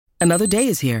Another day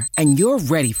is here, and you're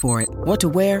ready for it. What to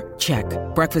wear? Check.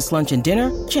 Breakfast, lunch, and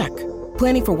dinner? Check.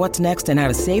 Planning for what's next and how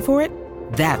to save for it?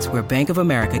 That's where Bank of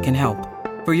America can help.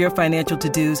 For your financial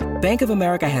to-dos, Bank of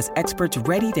America has experts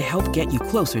ready to help get you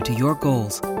closer to your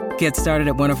goals. Get started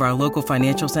at one of our local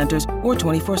financial centers or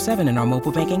 24/7 in our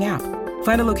mobile banking app.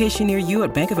 Find a location near you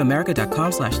at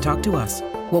bankofamerica.com/talktous.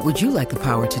 What would you like the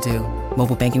power to do?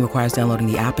 Mobile banking requires downloading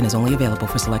the app and is only available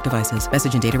for select devices.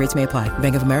 Message and data rates may apply.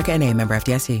 Bank of America N.A., member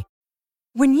FDIC.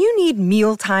 When you need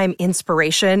mealtime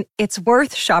inspiration, it's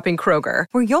worth shopping Kroger,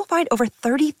 where you'll find over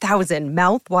 30,000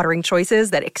 mouth-watering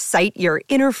choices that excite your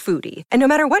inner foodie. And no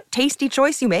matter what tasty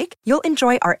choice you make, you'll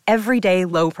enjoy our everyday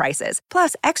low prices,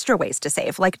 plus extra ways to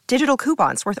save, like digital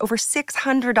coupons worth over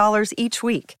 $600 each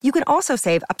week. You can also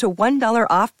save up to $1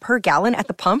 off per gallon at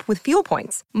the pump with fuel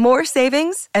points. More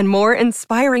savings and more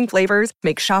inspiring flavors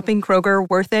make shopping Kroger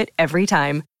worth it every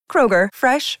time. Kroger,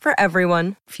 fresh for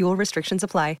everyone. Fuel restrictions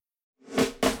apply.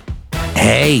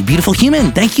 Hey, beautiful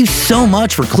human, thank you so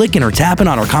much for clicking or tapping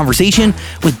on our conversation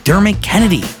with Dermot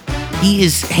Kennedy. He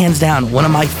is hands down one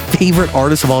of my favorite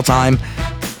artists of all time.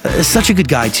 Such a good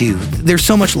guy, too. There's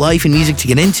so much life and music to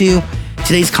get into.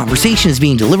 Today's conversation is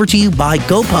being delivered to you by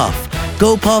GoPuff.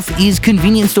 GoPuff is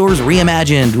convenience stores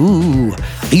reimagined. Ooh,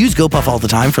 I use GoPuff all the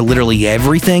time for literally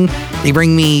everything. They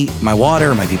bring me my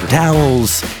water, my paper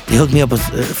towels. They hook me up with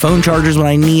phone chargers when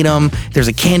I need them. There's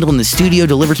a candle in the studio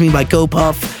delivered to me by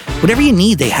GoPuff. Whatever you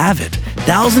need, they have it.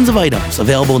 Thousands of items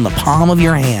available in the palm of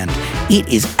your hand. It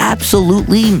is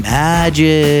absolutely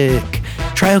magic.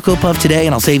 Try out GoPuff today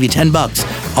and I'll save you $10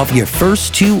 off your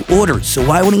first 2 orders. So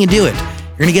why wouldn't you do it?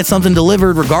 You're going to get something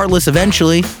delivered regardless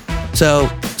eventually.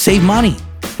 So save money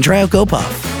and try out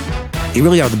GoPuff. They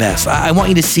really are the best. I want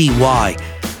you to see why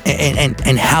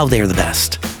and how they are the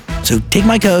best. So take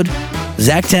my code,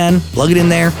 ZAC10, plug it in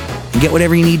there, and get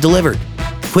whatever you need delivered.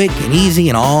 Quick and easy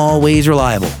and always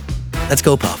reliable. That's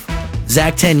GoPuff.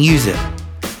 ZAC10, use it.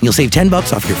 You'll save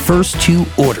 $10 off your first 2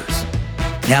 orders.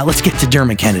 Now let's get to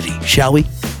Dermot Kennedy, shall we?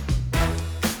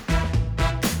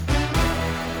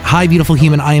 Hi, beautiful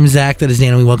human. I am Zach. That is Dan,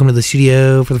 and we welcome to the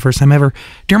studio for the first time ever,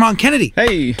 Dermot Kennedy.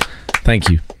 Hey, thank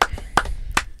you.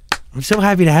 I'm so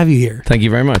happy to have you here. Thank you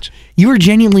very much. You are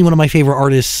genuinely one of my favorite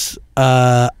artists,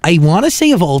 I want to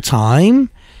say of all time,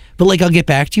 but I'll get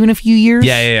back to you in a few years.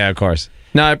 Yeah, of course.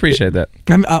 No, I appreciate that.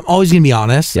 I'm always going to be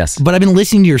honest. Yes. But I've been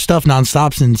listening to your stuff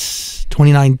nonstop since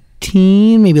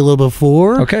 2019, maybe a little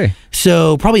before. Okay.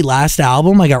 So probably last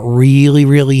album, I got really,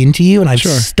 really into you, and I've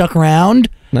stuck around.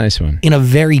 Nice one. In a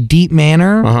very deep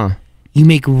manner. Uh-huh. You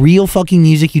make real fucking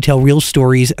music, you tell real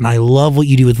stories, and I love what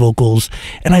you do with vocals.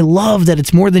 And I love that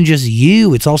it's more than just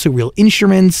you, it's also real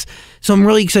instruments. So I'm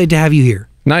really excited to have you here.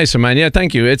 Nice one, man. Yeah,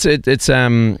 thank you. It's it's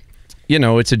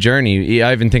a journey.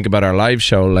 I even think about our live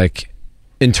show,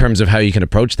 in terms of how you can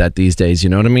approach that these days, you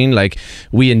know what I mean?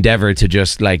 We endeavor to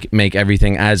just make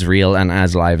everything as real and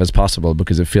as live as possible,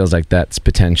 because it feels like that's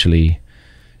potentially,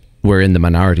 we're in the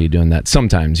minority doing that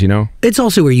sometimes, you know? It's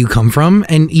also where you come from,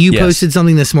 and you posted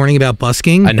something this morning about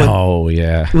busking. I know,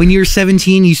 yeah. When you were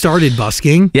 17, you started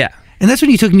busking. Yeah. And that's when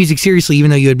you took music seriously,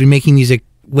 even though you had been making music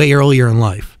way earlier in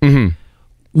life.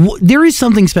 Mm-hmm. There is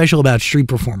something special about street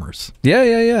performers.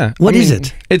 Yeah. What is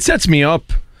it? It sets me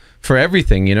up for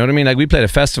everything, you know what I mean? We played a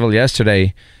festival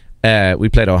yesterday, we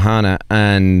played Ohana,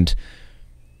 and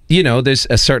there's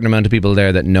a certain amount of people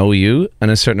there that know you, and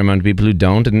a certain amount of people who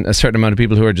don't, and a certain amount of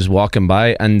people who are just walking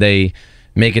by, and they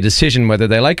make a decision whether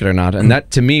they like it or not. And that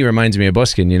to me reminds me of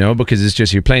busking, because it's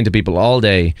just, you're playing to people all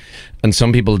day, and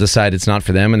some people decide it's not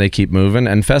for them and they keep moving,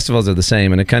 and festivals are the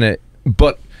same, and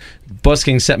but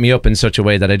busking set me up in such a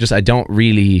way that I don't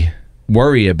really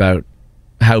worry about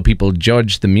how people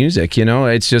judge the music,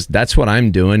 it's just, that's what I'm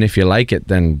doing. If you like it,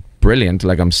 then brilliant.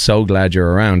 I'm so glad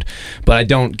you're around, but I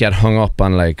don't get hung up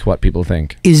on what people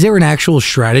think. Is there an actual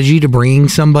strategy to bringing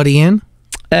somebody in?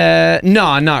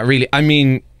 No, not really. I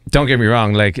mean, don't get me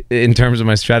wrong, in terms of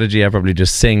my strategy, I probably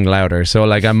just sing louder, so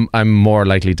I'm more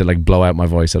likely to blow out my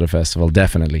voice at a festival,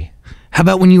 definitely. How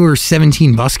about when you were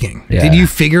 17 busking? Yeah. Did you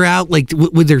figure out,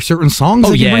 were there certain songs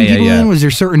that you bring people in? Was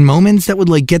there certain moments that would,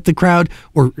 get the crowd,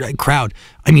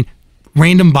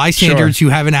 random bystanders who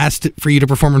haven't asked for you to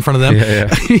perform in front of them,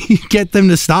 get them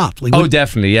to stop?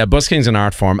 Definitely, yeah. Busking's an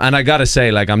art form, and I gotta say,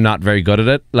 I'm not very good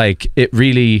at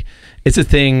it. It's a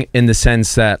thing in the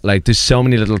sense that, there's so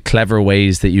many little clever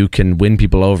ways that you can win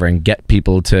people over and get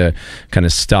people to kind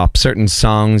of stop. Certain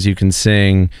songs you can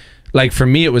sing. For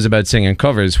me, it was about singing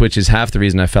covers, which is half the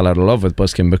reason I fell out of love with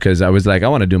busking, because I was I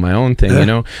want to do my own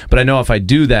thing, But I know if I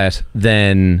do that,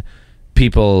 then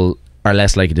people are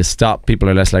less likely to stop. People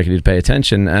are less likely to pay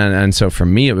attention. And so for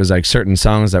me, it was certain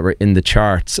songs that were in the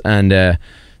charts, and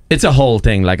It's a whole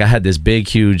thing. Like I had this big,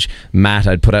 huge mat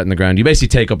I'd put out in the ground. You basically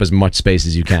take up as much space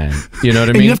as you can. You know what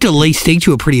I mean? And you have to lay stake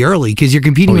to it pretty early because you're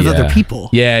competing with other people.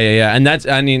 Yeah. And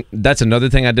that's another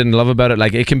thing I didn't love about it.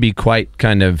 Like it can be quite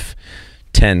kind of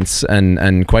tense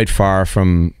and quite far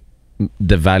from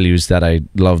the values that I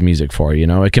love music for. You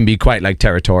know, it can be quite like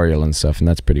territorial and stuff, and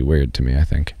that's pretty weird to me, I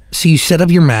think. So you set up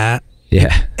your mat.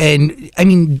 Yeah. And I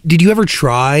mean, did you ever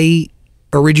try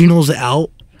originals out?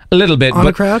 A little bit, on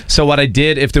the crowd? So what I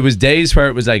did, if there was days where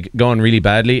it was like going really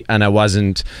badly and I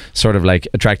wasn't sort of like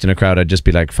attracting a crowd, I'd just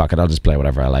be like, fuck it, I'll just play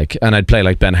whatever I like. And I'd play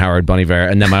like Ben Howard, Bon Iver,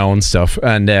 and then my own stuff.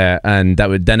 And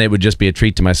then it would just be a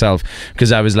treat to myself,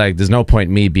 because I was like, there's no point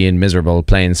me being miserable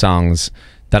playing songs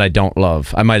that I don't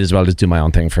love. I might as well just do my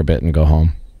own thing for a bit and go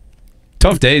home.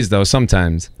 Tough days though,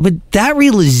 sometimes. But that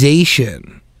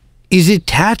realization is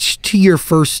attached to your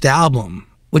first album,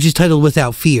 which is titled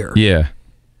Without Fear. Yeah.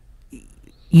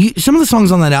 Some of the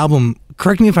songs on that album,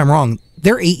 correct me if I'm wrong,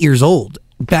 they're 8 years old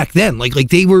back then. Like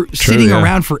they were sitting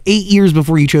around for 8 years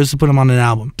before you chose to put them on an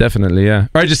album. Definitely, yeah.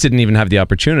 Or I just didn't even have the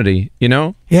opportunity, you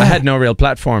know? Yeah. I had no real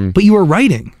platform. But you were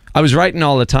writing. I was writing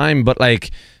all the time, but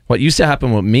like what used to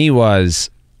happen with me was,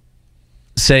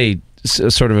 say,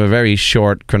 sort of a very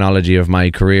short chronology of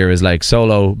my career is like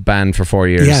solo, band for 4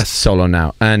 years, solo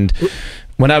now. And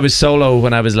when I was solo,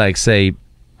 when I was like, say,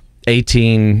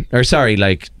 16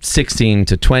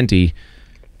 to 20,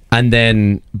 and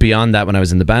then beyond that when I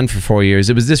was in the band for 4 years,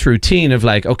 it was this routine of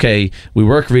like, okay, we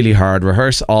work really hard,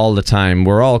 rehearse all the time,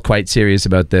 we're all quite serious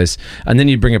about this, and then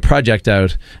you bring a project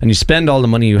out and you spend all the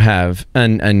money you have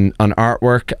and on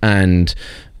artwork and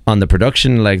on the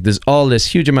production, like there's all this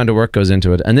huge amount of work goes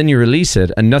into it, and then you release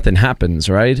it and nothing happens,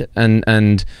 right?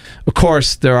 And of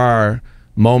course there are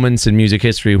moments in music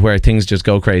history where things just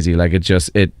go crazy, like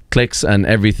it clicks and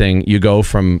everything, you go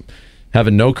from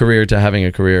having no career to having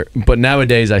a career. But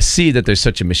nowadays I see that there's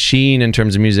such a machine in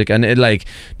terms of music, and it, like,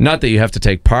 not that you have to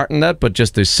take part in that, but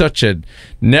just there's such a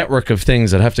network of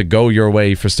things that have to go your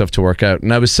way for stuff to work out.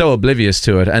 And I was so oblivious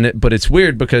to it, but it's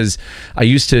weird because I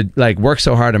used to like work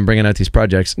so hard on bringing out these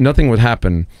projects, nothing would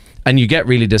happen, and you get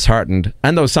really disheartened,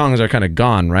 and those songs are kind of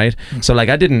gone, right? So like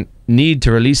I didn't need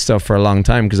to release stuff for a long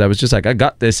time because I was just like, I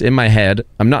got this in my head,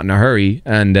 I'm not in a hurry,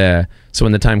 and so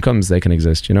when the time comes they can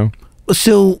exist, you know?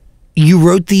 So you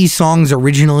wrote these songs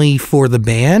originally for the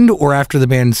band or after the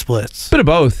band splits? Bit of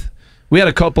both. We had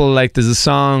a couple, like there's a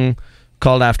song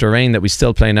called After Rain that we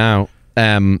still play now,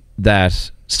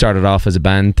 that started off as a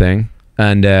band thing,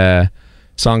 and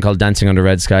song called Dancing Under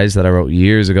Red Skies that I wrote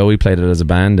years ago. We played it as a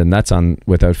band, and that's on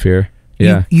Without Fear.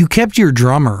 Yeah. You kept your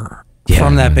drummer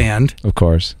from that band. Of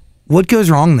course. What goes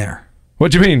wrong there?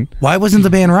 What do you mean? Why wasn't the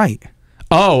band right?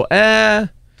 Oh,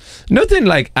 nothing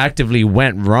like actively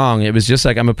went wrong. It was just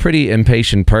like I'm a pretty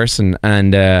impatient person,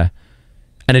 and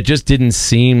it just didn't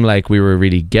seem like we were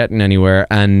really getting anywhere.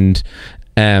 And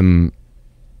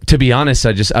to be honest,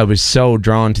 I was so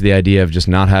drawn to the idea of just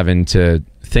not having to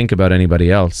think about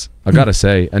anybody else, I gotta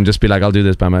say, and just be like, I'll do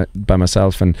this by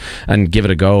myself and give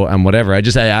it a go and whatever.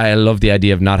 I love the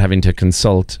idea of not having to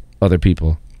consult other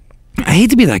people. I hate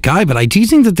to be that guy, but I do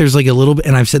think that there's like a little bit,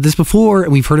 and I've said this before,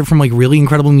 and we've heard it from like really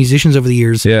incredible musicians over the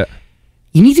years. Yeah.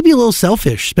 You need to be a little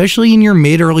selfish, especially in your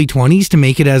mid-early 20s, to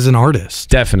make it as an artist.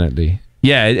 Definitely.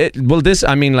 Yeah, this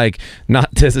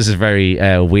is a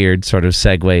very weird sort of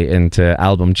segue into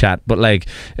album chat, but like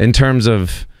in terms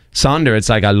of Sonder, it's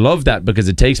like I love that because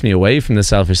it takes me away from the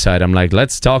selfish side. I'm like,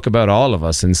 let's talk about all of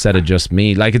us instead of just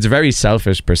me. Like, it's a very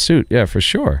selfish pursuit. Yeah, for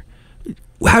sure.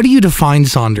 How do you define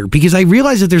Sonder? Because I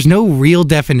realize that there's no real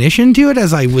definition to it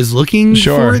as I was looking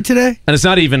for it today. And it's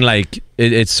not even like,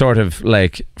 it's sort of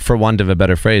like, for want of a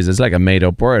better phrase, it's like a made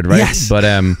up word, right? Yes.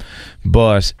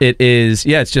 But it is,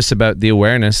 it's just about the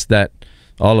awareness that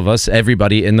all of us,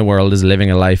 everybody in the world is living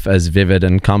a life as vivid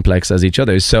and complex as each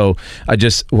other. So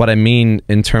what I mean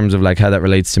in terms of like how that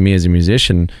relates to me as a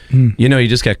musician, you know, you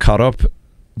just get caught up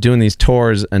doing these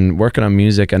tours and working on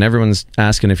music, and everyone's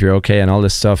asking if you're okay and all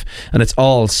this stuff, and it's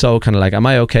all so kind of like, am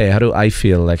I okay? How do I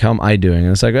feel? Like, how am I doing?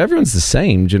 And it's like, everyone's the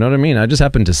same. Do you know what I mean? I just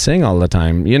happen to sing all the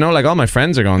time, you know, like all my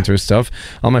friends are going through stuff,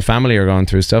 all my family are going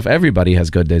through stuff, everybody has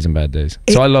good days and bad days.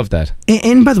 So I love that.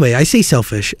 And by the way, I say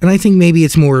selfish, and I think maybe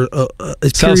it's more a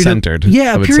self-centered.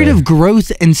 A period of growth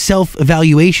and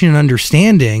self-evaluation and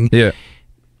understanding. Yeah.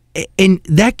 And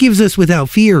that gives us Without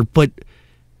Fear, but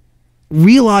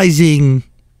realizing,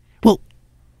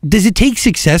 does it take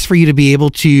success for you to be able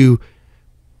to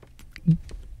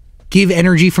give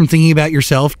energy from thinking about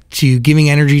yourself to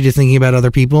giving energy to thinking about other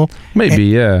people? Maybe,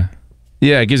 yeah.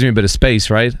 Yeah, it gives me a bit of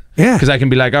space, right? Yeah. Because I can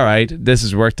be like, all right, this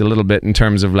has worked a little bit in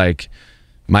terms of like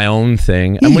my own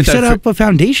thing. Yeah, And you set up a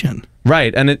foundation.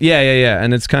 Right. And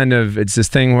and it's kind of, it's this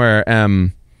thing where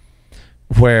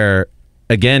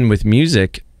again, with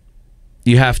music,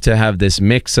 you have to have this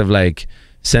mix of like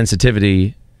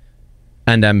sensitivity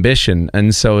and ambition.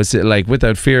 And so it's like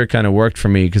Without Fear kind of worked for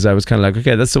me, because I was kind of like,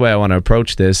 okay, that's the way I want to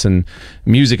approach this, and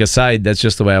music aside, that's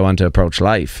just the way I want to approach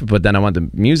life. But then I want the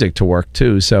music to work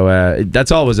too. So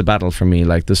that's always a battle for me,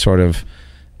 like the sort of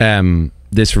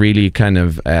this really kind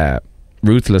of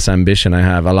ruthless ambition I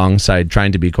have alongside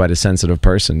trying to be quite a sensitive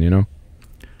person, you know?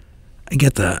 I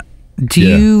get that. Do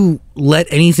you let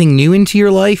anything new into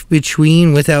your life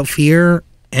between Without Fear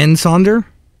and Sonder?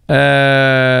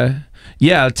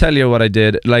 Yeah, I'll tell you what I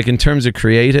did. Like, in terms of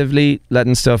creatively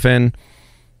letting stuff in,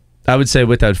 I would say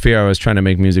Without Fear, I was trying to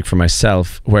make music for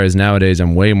myself, whereas nowadays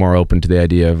I'm way more open to the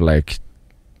idea of like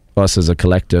us as a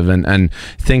collective and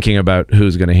thinking about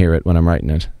who's going to hear it when I'm writing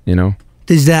it, you know?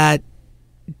 Does that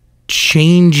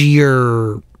change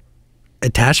your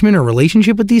attachment or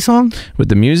relationship with these songs? With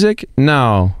the music?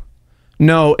 No,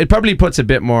 it probably puts a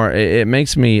bit more, it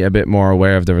makes me a bit more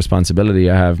aware of the responsibility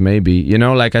I have, maybe. You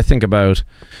know, like I think about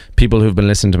people who've been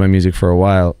listening to my music for a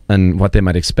while and what they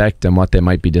might expect and what they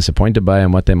might be disappointed by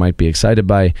and what they might be excited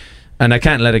by. And I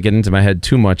can't let it get into my head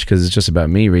too much, because it's just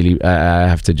about me, really. I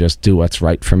have to just do what's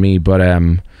right for me. But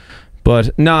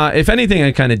no, if anything,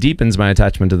 it kind of deepens my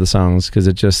attachment to the songs, because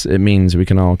it means we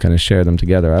can all kind of share them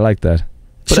together. I like that.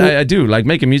 But so, I do, like,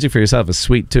 making music for yourself is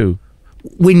sweet too.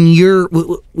 When you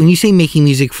say making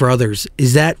music for others,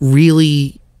 is that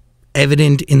really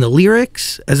evident in the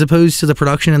lyrics as opposed to the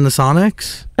production and the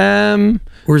sonics?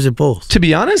 Or is it both? To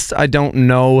be honest, I don't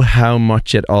know how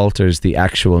much it alters the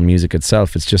actual music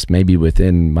itself. It's just maybe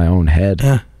within my own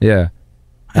head. Yeah.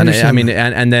 And I mean,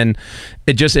 and then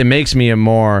it makes me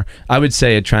I would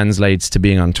say it translates to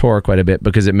being on tour quite a bit,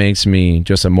 because it makes me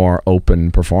just a more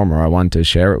open performer. I want to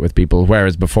share it with people,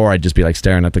 whereas before I'd just be like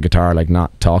staring at the guitar, like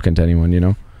not talking to anyone, you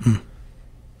know?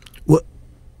 Well,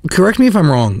 correct me if I'm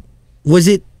wrong. Was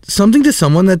it Something to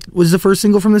Someone that was the first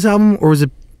single from this album, or was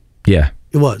it? Yeah.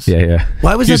 It was? Yeah.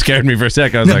 Why was you scared me for a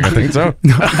sec. I was like, I think so.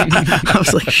 No, I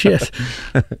was like, shit.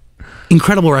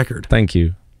 Incredible record. Thank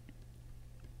you.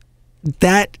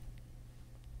 That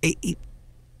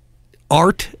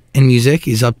art and music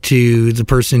is up to the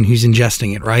person who's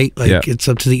ingesting it, right? Like, it's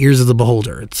up to the ears of the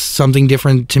beholder. It's something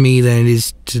different to me than it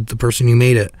is to the person who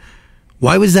made it.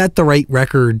 Why was that the right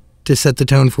record to set the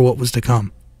tone for what was to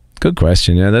come? Good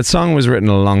question. Yeah, that song was written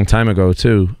a long time ago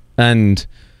too, and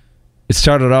it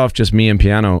started off just me and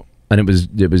piano, and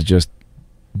it was just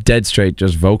dead straight,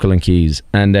 just vocal and keys,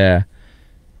 and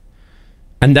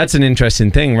that's an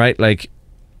interesting thing, right? Like,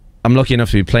 I'm lucky enough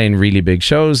to be playing really big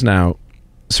shows now,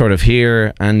 sort of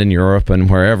here and in Europe and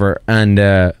wherever, and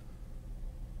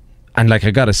like,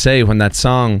 I gotta say, when that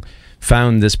song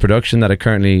found this production that it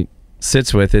currently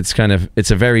sits with, it's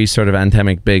a very sort of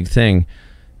anthemic big thing,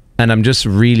 and I'm just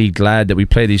really glad that we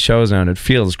play these shows now, and it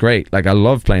feels great. Like, I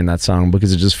love playing that song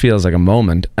because it just feels like a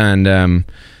moment, and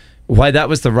why that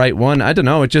was the right one, I don't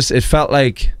know. It felt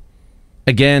like,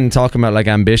 again, talking about like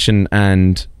ambition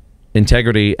and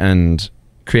integrity and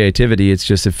creativity, it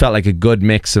felt like a good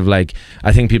mix of like,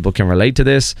 I think people can relate to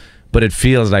this, but it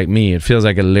feels like me. It feels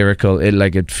like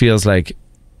it feels like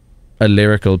a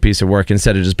lyrical piece of work,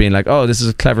 instead of just being like, oh, this is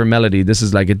a clever melody. This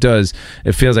is like,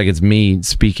 it feels like it's me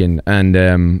speaking,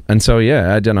 and so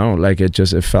yeah, I don't know, like, it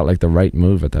felt like the right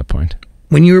move at that point.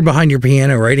 When you were behind your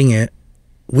piano writing it,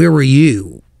 where were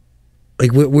you?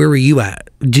 Like, where were you at?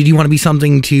 Did you want to be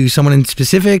something to someone in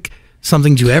specific?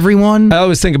 Something to everyone? I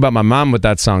always think about my mom with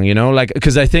that song, you know, like,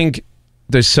 because I think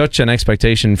there's such an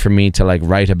expectation for me to like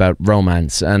write about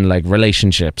romance and like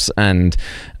relationships and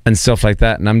stuff like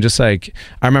that, and I'm just like,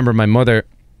 I remember my mother,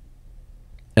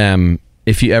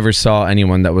 if you ever saw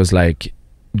anyone that was like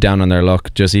down on their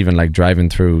luck, just even like driving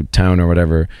through town or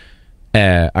whatever,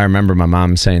 I remember my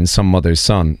mom saying some mother's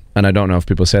son, and I don't know if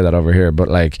people say that over here, but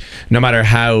like, no matter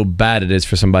how bad it is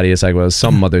for somebody, it's like, well,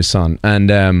 some mother's son,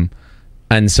 and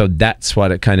so that's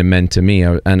what it kind of meant to me,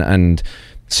 and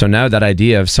so now that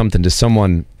idea of something to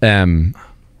someone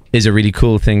is a really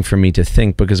cool thing for me to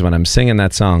think, because when I'm singing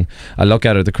that song, I look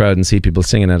out at the crowd and see people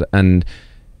singing it, and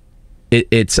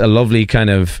it's a lovely kind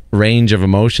of range of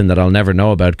emotion that I'll never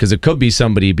know about, because it could be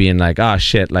somebody being like, ah,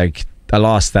 shit, like, I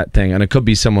lost that thing, and it could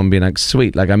be someone being like,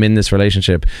 sweet, like, I'm in this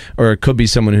relationship, or it could be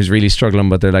someone who's really struggling,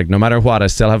 but they're like, no matter what, I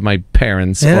still have my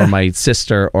parents or my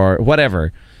sister or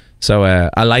whatever. So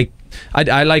I like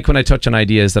when I touch on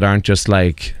ideas that aren't just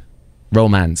like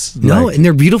romance. No, and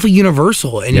they're beautifully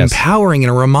universal and empowering,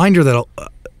 and a reminder that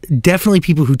definitely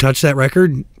people who touch that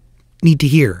record need to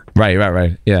hear.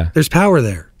 Right. Yeah. There's power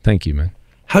there. Thank you, man.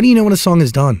 How do you know when a song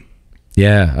is done?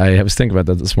 Yeah, I was thinking about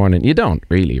that this morning. You don't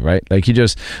really, right? Like you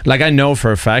just, like I know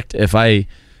for a fact if I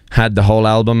had the whole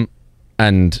album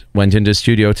and went into the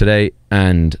studio today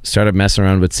and started messing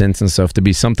around with synths and stuff, to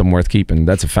be something worth keeping.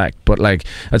 That's a fact. But like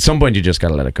at some point you just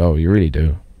gotta let it go. You really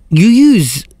do. You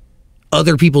use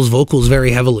other people's vocals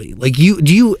very heavily. Like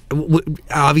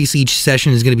obviously each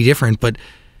session is going to be different, but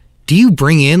do you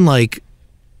bring in like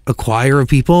a choir of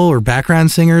people or background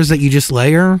singers that you just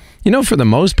layer? You know, for the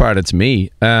most part it's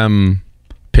me.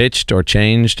 Pitched or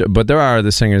changed, but there are other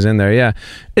singers in there. Yeah,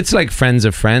 it's like friends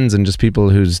of friends and just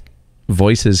people whose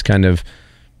voices kind of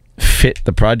fit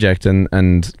the project,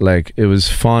 and like it was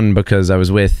fun because I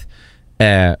was with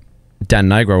Dan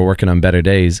Nigro working on Better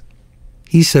Days.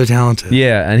 He's so talented.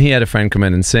 Yeah, and he had a friend come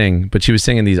in and sing, but she was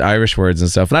singing these Irish words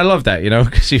and stuff, and I love that, you know,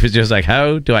 because she was just like,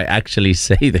 how do I actually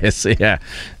say this?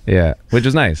 Yeah, which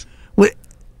was nice.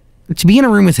 To be in a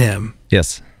room with him.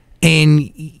 Yes.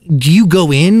 And do you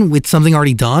go in with something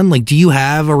already done? Like, do you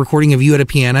have a recording of you at a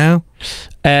piano?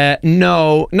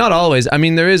 No, not always. I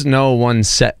mean, there is no one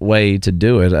set way to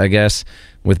do it. I guess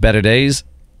with Better Days,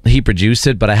 he produced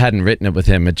it, but I hadn't written it with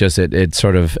him. It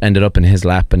sort of ended up in his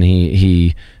lap, and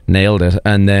he nailed it.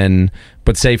 And then,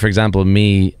 but say for example,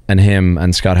 me and him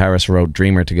and Scott Harris wrote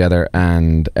Dreamer together,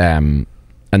 and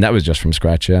that was just from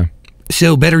scratch. Yeah.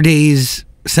 So Better Days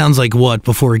sounds like what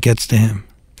before it gets to him?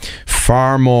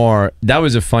 Far more. That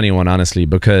was a funny one, honestly,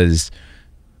 because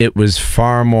it was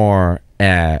far more.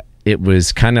 It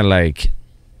was kind of like,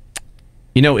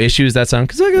 you know, Issues, that song,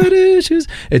 'cause I got issues.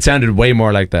 It sounded way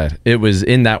more like that. It was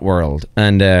in that world,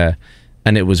 and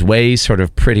it was way sort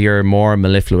of prettier, more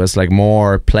mellifluous, like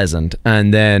more pleasant.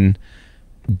 And then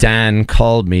Dan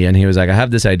called me and he was like, I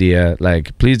have this idea,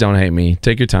 like, please don't hate me,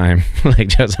 take your time, like,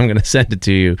 just I'm gonna send it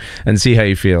to you and see how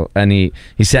you feel. And he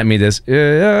sent me this in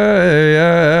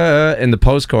the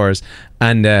post chorus,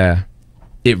 and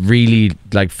it really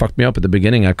like fucked me up at the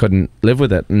beginning. I couldn't live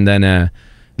with it, and then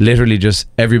literally just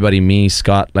everybody, me,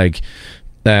 Scott, like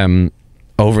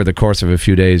over the course of a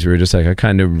few days, we were just like, I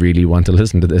kind of really want to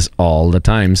listen to this all the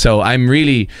time. So I'm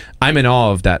in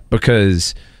awe of that,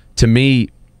 because to me,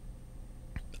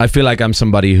 I feel like I'm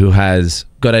somebody who has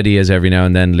good ideas every now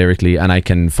and then lyrically, and I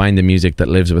can find the music that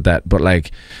lives with that. But like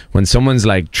when someone's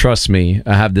like, trust me,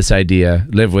 I have this idea,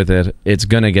 live with it, it's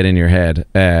gonna get in your head,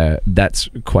 that's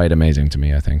quite amazing to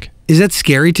me, I think. Is that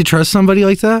scary to trust somebody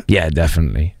like that? Yeah,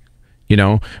 definitely. You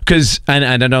know, because and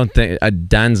I don't think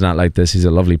Dan's not like this, he's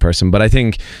a lovely person, but I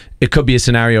think it could be a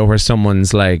scenario where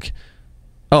someone's like,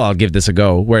 oh, I'll give this a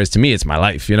go, whereas to me it's my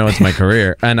life, you know, it's my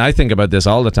career. And I think about this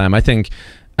all the time. I think,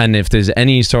 and if there's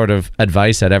any sort of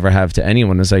advice I'd ever have to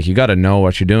anyone, it's like, you got to know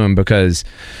what you're doing, because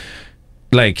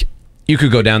like you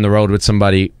could go down the road with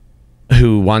somebody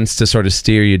who wants to sort of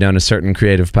steer you down a certain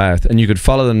creative path, and you could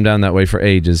follow them down that way for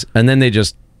ages, and then they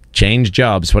just change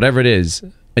jobs, whatever it is,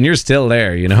 and you're still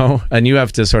there, you know, and you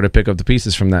have to sort of pick up the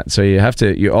pieces from that. So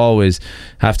you always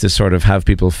have to sort of have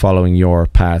people following your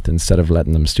path instead of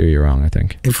letting them steer you wrong, I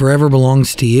think. It forever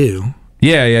belongs to you.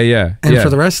 Yeah. And for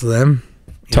the rest of them,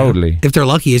 totally. If they're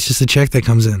lucky, it's just a check that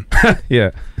comes in.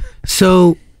 Yeah.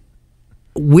 So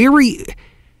where were you?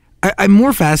 I'm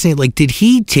more fascinated. Like, did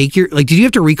he take did you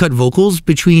have to recut vocals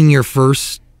between your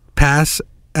first pass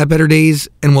at Better Days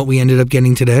and what we ended up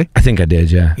getting today? I think I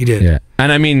did, yeah. You did? Yeah.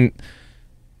 And I mean,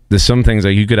 there's some things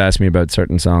like you could ask me about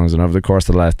certain songs, and over the course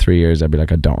of the last 3 years, I'd be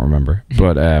like, I don't remember.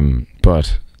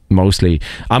 But mostly,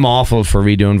 I'm awful for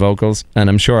redoing vocals, and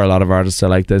I'm sure a lot of artists are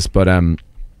like this, but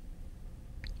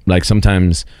like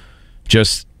sometimes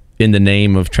just in the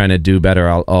name of trying to do better,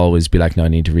 I'll always be like, no, I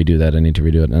need to redo that,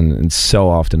 and so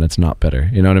often it's not better,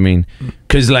 you know what I mean?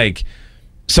 Because like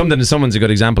someone's a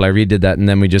good example. I redid that, and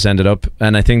then we just ended up,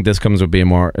 and I think this comes with being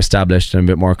more established and a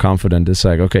bit more confident. It's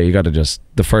like, okay, you got to just,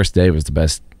 the first day was the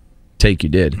best take you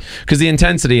did, because the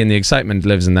intensity and the excitement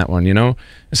lives in that one, you know?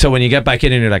 So when you get back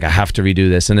in and you're like, I have to redo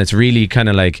this, and it's really kind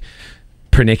of like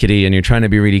pernickety, and you're trying to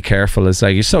be really careful, it's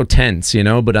like you're so tense, you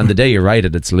know, but on the day you write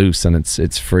it, it's loose and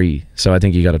it's free. So I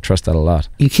think you got to trust that a lot.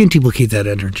 You can't duplicate that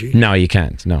energy. No, you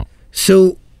can't. No.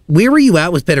 So where were you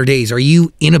at with Better Days? Are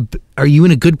you in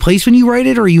a good place when you write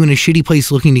it, or are you in a shitty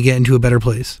place looking to get into a better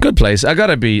place? Good place. I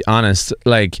gotta be honest,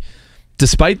 like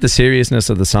despite the seriousness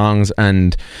of the songs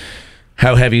and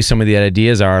how heavy some of the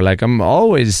ideas are, like I'm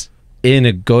always in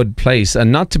a good place.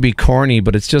 And not to be corny,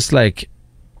 but it's just like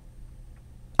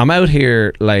I'm out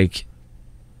here, like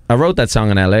I wrote that song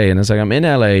in LA, and it's like I'm in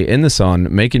LA in the sun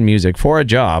making music for a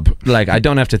job. Like I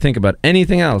don't have to think about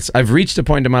anything else. I've reached a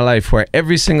point in my life where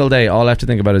every single day all I have to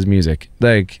think about is music.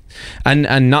 Like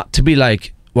and not to be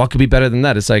like, what could be better than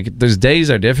that? It's like, there's days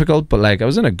are difficult, but like I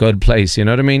was in a good place, you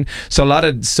know what I mean? So a lot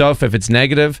of stuff, if it's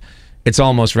negative, it's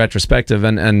almost retrospective.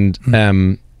 And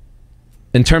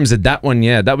in terms of that one,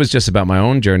 yeah, that was just about my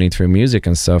own journey through music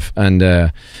and stuff. And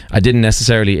I didn't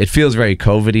necessarily, it feels very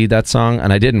COVID-y, that song,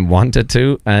 and I didn't want it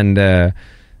to. And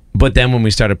but then when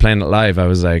we started playing it live, I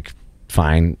was like,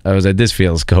 fine. I was like, this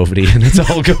feels COVID-y and it's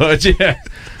all good. Yeah.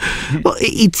 Well,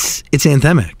 it's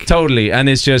anthemic. Totally. And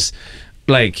it's just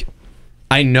like,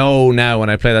 I know now when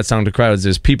I play that song to crowds,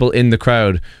 there's people in the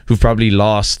crowd who've probably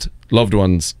lost loved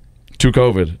ones to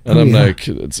COVID. And I'm like,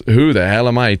 who the hell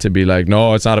am I to be like,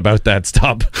 no, it's not about that,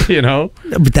 stop, you know?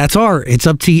 But that's art. It's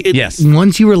up to you. Yes.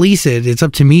 Once you release it, it's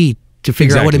up to me to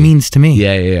figure out what it means to me.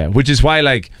 Yeah. Which is why,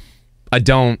 like, I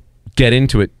don't get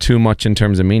into it too much in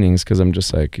terms of meanings, because I'm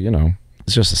just like, you know,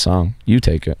 it's just a song. You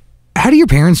take it. How do your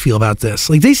parents feel about this?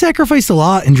 Like, they sacrificed a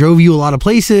lot and drove you a lot of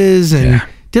places and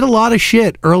did a lot of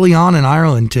shit early on in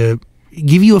Ireland to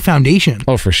give you a foundation.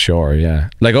 Oh, for sure, yeah.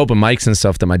 Like open mics and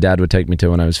stuff that my dad would take me to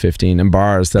when I was 15, and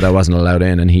bars that I wasn't allowed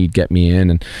in, and he'd get me in,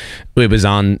 and it was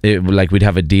like we'd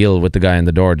have a deal with the guy in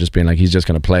the door, just being like, he's just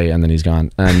going to play and then he's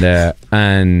gone, and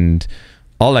and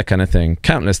all that kind of thing.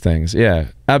 Countless things, yeah.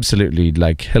 Absolutely,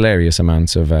 like hilarious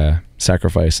amounts of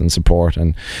sacrifice and support,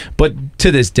 but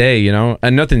to this day, you know,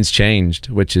 and nothing's changed,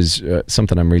 which is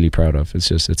something I'm really proud of.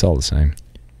 It's all the same.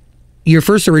 Your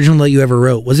first original that you ever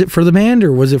wrote, was it for the band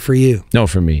or was it for you? No,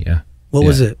 for me, yeah. What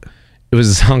was it? It was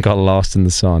a song called Lost in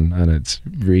the Sun, and it's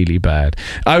really bad.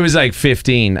 I was like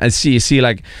 15. You see,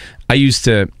 like, I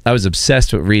was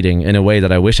obsessed with reading in a way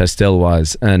that I wish I still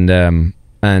was, and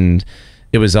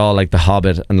it was all like The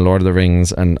Hobbit and Lord of the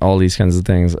Rings and all these kinds of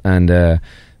things, and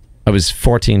I was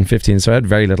 14, 15, so I had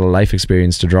very little life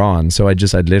experience to draw on, so I'd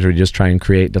literally just try and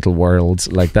create little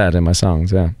worlds like that in my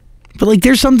songs, yeah. But like,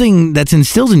 there's something that's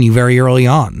instilled in you very early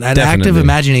on. That Definitely. active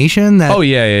imagination. That Oh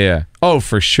yeah. Oh,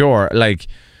 for sure. Like,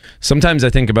 sometimes I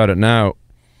think about it now,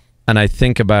 and I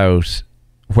think about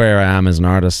where I am as an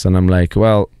artist, and I'm like,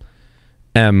 well,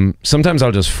 sometimes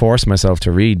I'll just force myself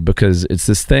to read, because it's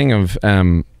this thing of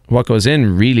what goes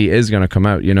in really is going to come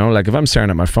out. You know, like if I'm staring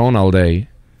at my phone all day,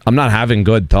 I'm not having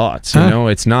good thoughts. You know,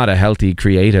 it's not a healthy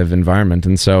creative environment,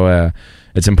 and so.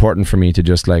 It's important for me to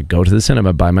just like go to the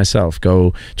cinema by myself,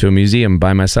 go to a museum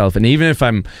by myself. And even if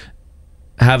I'm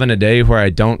having a day where I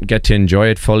don't get to enjoy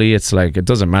it fully, it's like, it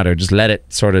doesn't matter. Just let it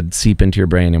sort of seep into your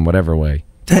brain in whatever way.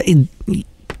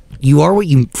 You are what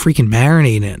you freaking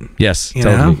marinate in. Yes, you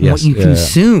totally. know? Yes. What you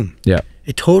consume. Yeah.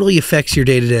 It totally affects your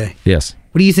day to day. Yes.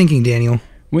 What are you thinking, Daniel?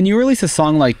 When you release a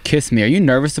song like Kiss Me, are you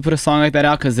nervous to put a song like that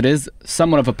out? Because it is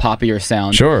somewhat of a poppier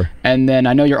sound. Sure. And then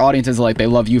I know your audience is like, they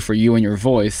love you for you and your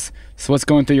voice. So what's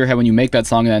going through your head when you make that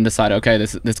song and then decide, okay,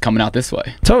 this coming out this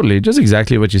way? Totally. Just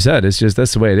exactly what you said. It's just,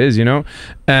 that's the way it is, you know?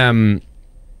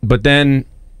 But then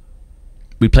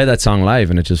we play that song live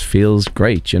and it just feels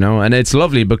great, you know? And it's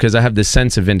lovely because I have this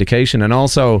sense of vindication. And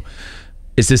also,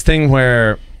 it's this thing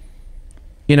where,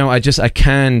 you know, I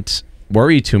can't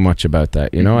worry too much about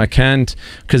that, you know? I can't,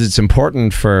 because it's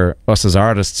important for us as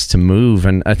artists to move.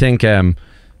 And I think,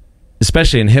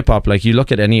 especially in hip-hop, like, you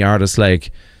look at any artist,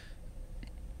 like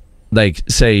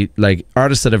say like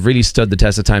artists that have really stood the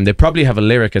test of time, they probably have a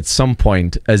lyric at some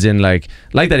point, as in like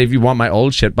that, if you want my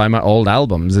old shit, buy my old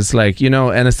albums. It's like, you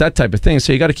know, and it's that type of thing.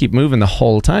 So you got to keep moving the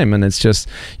whole time, and it's just,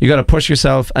 you got to push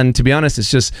yourself. And to be honest,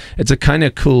 it's a kind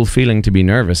of cool feeling to be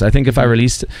nervous. I think if I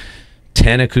released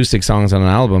 10 acoustic songs on an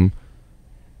album,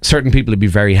 certain people would be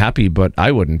very happy, but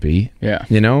I wouldn't be. Yeah.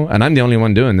 You know, and I'm the only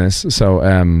one doing this.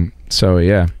 So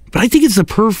yeah. But I think it's the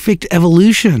perfect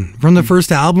evolution from the first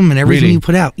album and everything you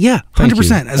put out. Yeah,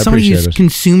 100%. As somebody who's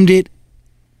consumed it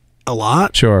a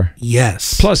lot. Sure.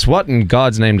 Yes. Plus, what in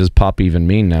God's name does pop even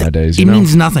mean nowadays? It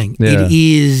means nothing. Yeah. It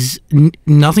is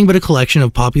nothing but a collection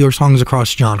of popular songs across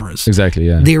genres. Exactly,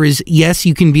 yeah. There is, yes,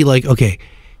 you can be like, okay,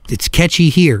 it's catchy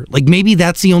here. Like, maybe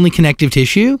that's the only connective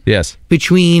tissue. Yes.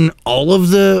 Between all of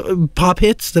the pop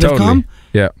hits that have come.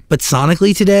 Yeah. But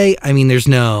sonically today, I mean, it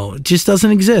just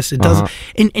doesn't exist. It doesn't.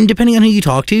 And depending on who you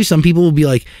talk to, some people will be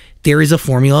like, there is a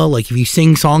formula. Like, if you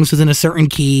sing songs within a certain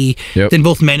key, then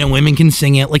both men and women can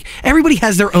sing it. Like, everybody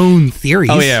has their own theories.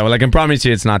 Oh, yeah. Well, I can promise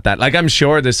you it's not that. Like, I'm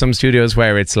sure there's some studios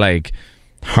where it's like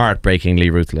heartbreakingly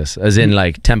ruthless, as in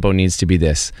like tempo needs to be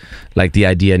this, like the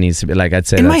idea needs to be like, I'd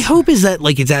say. And my hope is that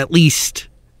like it's at least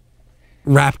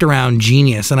wrapped around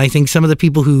genius. And I think some of the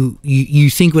people who you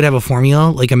think would have a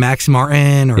formula, like a Max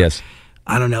Martin or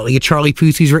I don't know, like a Charlie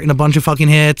Puth who's written a bunch of fucking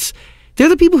hits, they're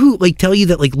the people who like tell you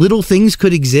that like little things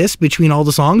could exist between all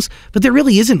the songs, but there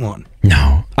really isn't one.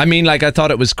 No. I mean, like, I thought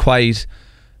it was quite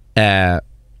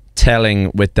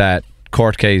telling with that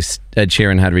court case Ed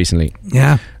Sheeran had recently.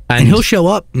 Yeah. And he'll show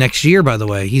up next year, by the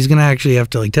way. He's going to actually have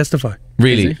to like testify.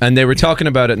 Really? And they were talking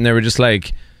about it, and they were just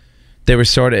like, they were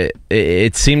sort of,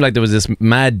 it seemed like there was this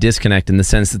mad disconnect in the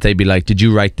sense that they'd be like, did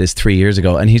you write this 3 years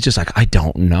ago? And he's just like, I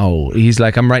don't know. He's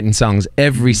like, I'm writing songs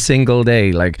every single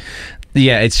day. Like,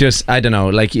 yeah, it's just, I don't know,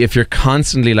 like if you're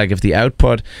constantly, like if the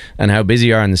output and how busy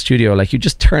you are in the studio, like you're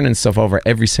just turning stuff over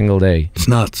every single day. It's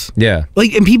nuts. Yeah.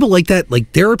 Like, and people like that,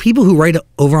 like there are people who write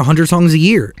over 100 songs a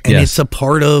year, and it's a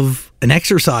part of an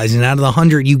exercise, and out of the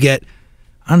 100 you get,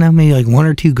 I don't know, maybe like 1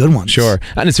 or 2 good ones. Sure.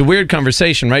 And it's a weird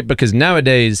conversation, right? Because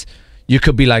nowadays you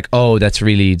could be like, oh, that's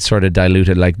really sort of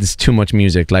diluted, like there's too much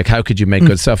music, like how could you make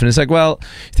good stuff? And it's like, well,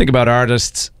 you think about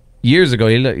artists years ago,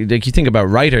 like you think about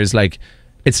writers, like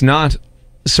it's not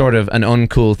sort of an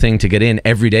uncool thing to get in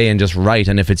every day and just write,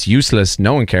 and if it's useless,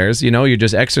 no one cares, you know, you're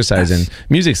just exercising. Yes.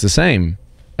 Music's the same.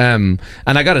 And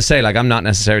I gotta say, like, I'm not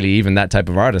necessarily even that type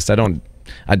of artist. I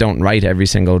don't write every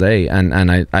single day,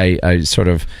 and I sort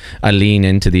of I lean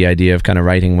into the idea of kind of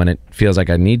writing when it feels like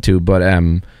I need to, but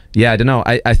yeah, I don't know,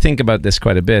 I think about this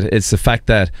quite a bit. It's the fact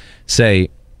that, say,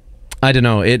 I don't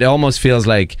know, it almost feels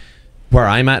like where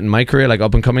I'm at in my career, like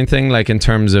up and coming thing, like in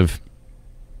terms of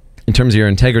your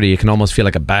integrity, it can almost feel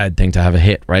like a bad thing to have a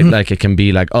hit, right? Like it can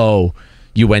be like, oh,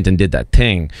 you went and did that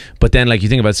thing. But then like you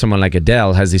think about someone like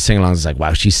Adele has these sing-alongs, it's like,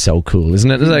 wow, she's so cool,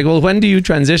 isn't it? It's like, well, when do you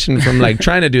transition from like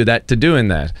trying to do that to doing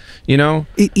that, you know?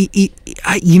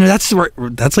 You know, that's like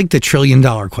the $1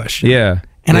 trillion question. Yeah.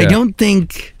 And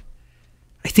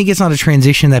I think it's not a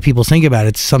transition that people think about.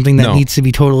 It's something that needs to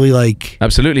be totally like...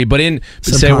 Absolutely. But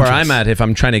say where I'm at, if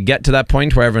I'm trying to get to that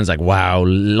point where everyone's like, wow,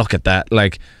 look at that.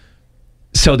 Like,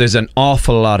 so there's an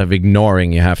awful lot of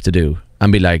ignoring you have to do.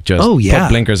 And be like, just put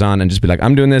blinkers on and just be like,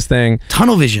 I'm doing this thing.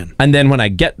 Tunnel vision. And then when I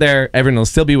get there, everyone will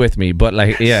still be with me. But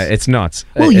like, yeah, it's nuts.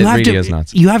 Well, it really is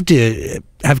nuts. You have to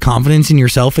have confidence in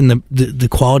yourself and the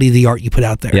quality of the art you put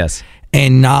out there. Yes.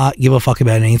 And not give a fuck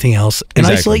about anything else, and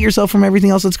isolate yourself from everything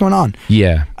else that's going on.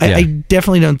 Yeah, I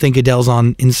definitely don't think Adele's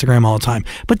on Instagram all the time.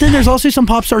 But then there's also some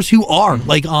pop stars who are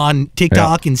like on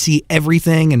TikTok and see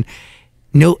everything, and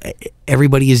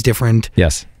everybody is different.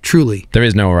 Yes, truly, there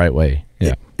is no right way.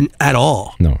 Yeah, at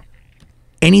all. No.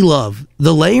 Any Love,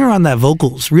 the layer on that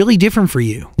vocal's really different for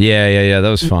you. Yeah, that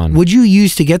was fun. What'd you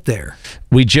use to get there?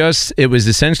 It was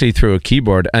essentially through a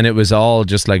keyboard, and it was all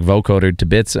just like vocodered to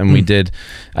bits, and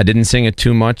I didn't sing it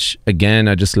too much. Again,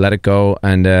 I just let it go,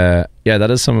 and that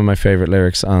is some of my favorite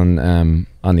lyrics on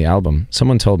the album.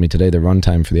 Someone told me today the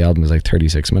runtime for the album is like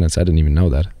 36 minutes. I didn't even know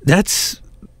that.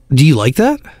 Do you like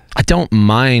that? I don't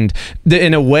mind.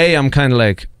 In a way, I'm kind of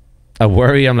like, I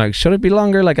worry, I'm like, should it be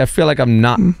longer? Like, I feel like I'm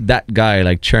not that guy,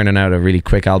 like churning out a really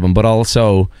quick album, but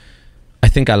also I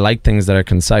think I like things that are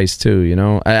concise too, you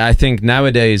know? I think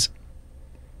nowadays,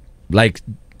 like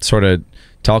sort of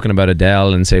talking about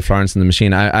Adele and say Florence and the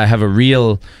Machine, I have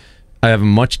a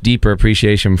much deeper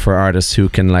appreciation for artists who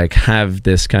can like have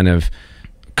this kind of,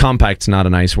 compact's not a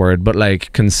nice word, but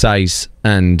like concise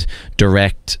and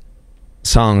direct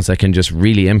songs that can just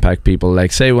really impact people.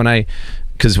 Like say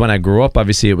because when I grew up,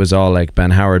 obviously it was all like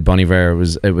Ben Howard, Bon Iver,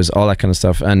 it was all that kind of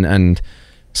stuff, and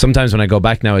sometimes when I go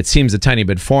back now, it seems a tiny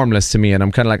bit formless to me, and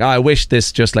I'm kind of like, oh, I wish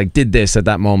this just like did this at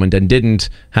that moment and didn't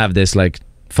have this like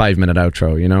 5-minute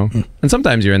outro, you know? And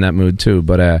sometimes you're in that mood too,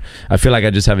 but I feel like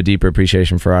I just have a deeper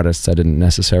appreciation for artists I didn't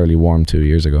necessarily warm to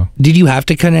years ago. Did you have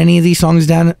to cut any of these songs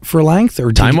down for length,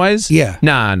 or time-wise? Yeah.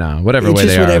 Nah, whatever way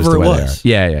they are. Whatever it was.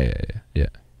 Yeah.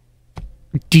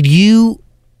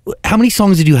 How many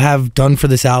songs did you have done for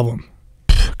this album?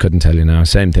 Couldn't tell you now.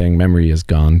 Same thing. Memory is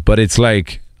gone. But it's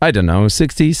like, I don't know,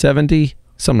 60, 70,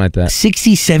 something like that.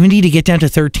 60, 70 to get down to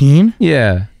 13?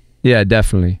 Yeah,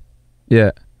 definitely.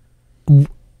 Yeah.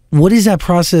 What is that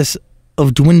process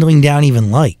of dwindling down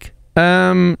even like?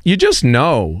 You just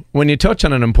know. When you touch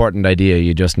on an important idea,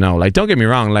 you just know. Like, don't get me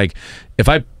wrong. Like,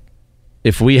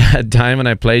 if we had time and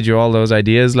I played you all those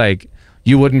ideas, like,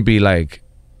 you wouldn't be like,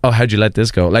 oh, how'd you let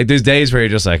this go? Like, there's days where you're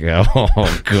just like,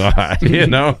 oh God, you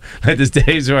know? Like, there's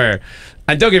days where,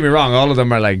 and don't get me wrong, all of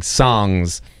them are like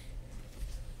songs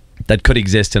that could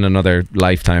exist in another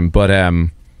lifetime, but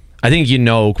I think you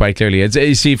know quite clearly.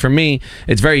 You see, for me,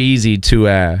 it's very easy to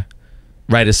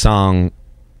write a song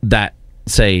that,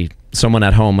 say, someone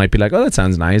at home might be like, oh, that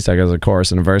sounds nice, like as a chorus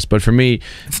and a verse, but for me,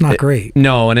 it's not great.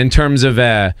 No, and in terms of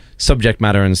subject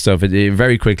matter and stuff, it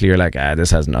very quickly you're like, this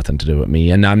has nothing to do with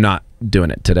me, and I'm not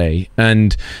doing it today.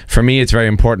 And for me, it's very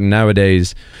important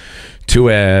nowadays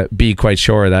to be quite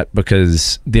sure of that,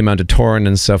 because the amount of touring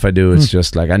and stuff I do, it's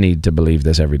just like, I need to believe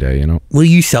this every day, you know? Will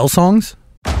you sell songs?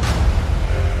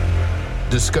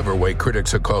 Discover why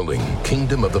critics are calling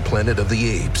Kingdom of the Planet of the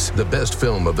Apes the best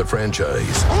film of the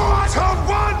franchise. What a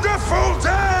wonderful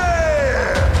day!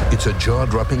 It's a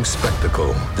jaw-dropping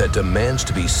spectacle that demands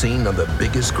to be seen on the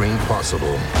biggest screen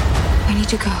possible. I need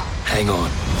to go. Hang on.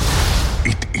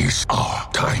 It is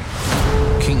our time.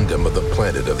 Kingdom of the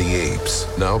Planet of the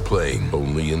Apes. Now playing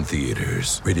only in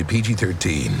theaters. Rated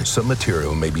PG-13. Some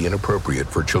material may be inappropriate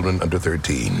for children under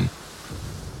 13.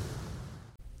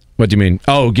 What do you mean?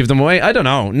 Oh, give them away? I don't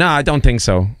know. No, I don't think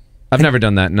so. I've never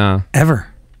done that. No. Ever?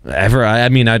 I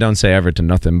mean, I don't say ever to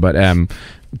nothing, but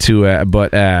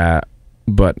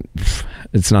but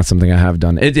it's not something I have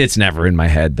done. It's never in my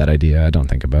head, that idea. I don't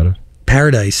think about it.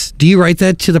 Paradise. Do you write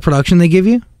that to the production they give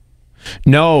you?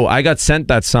 No, I got sent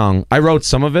that song. I wrote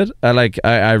some of it.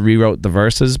 I rewrote the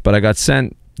verses, but I got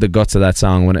sent the guts of that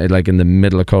song when in the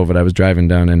middle of COVID. I was driving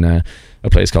down in a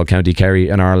place called County Kerry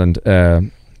in Ireland,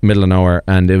 middle of nowhere,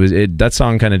 and that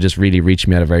song kind of just really reached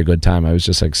me at a very good time. I was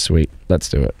just like, sweet, let's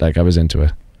do it. Like, I was into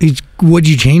it. What'd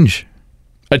you change?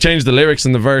 I changed the lyrics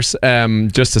in the verse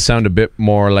just to sound a bit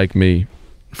more like me.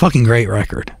 Fucking great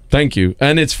record. Thank you.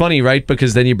 And it's funny, right?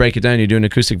 Because then you break it down, you do an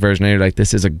acoustic version, and you're like,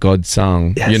 this is a good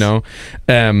song, yes. You know?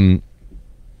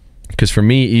 Because for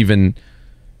me, even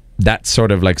that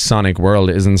sort of like sonic world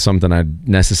isn't something I'd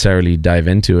necessarily dive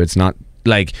into. It's not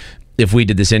like, if we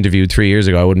did this interview 3 years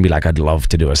ago, I wouldn't be like, I'd love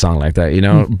to do a song like that, you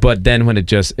know? But then when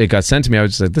it got sent to me, I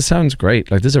was just like, this sounds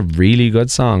great. Like, this is a really good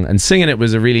song. And singing it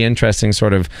was a really interesting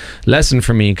sort of lesson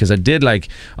for me, because I did like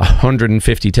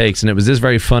 150 takes, and it was this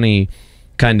very funny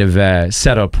kind of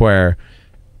setup where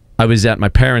I was at my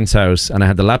parents' house and I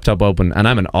had the laptop open, and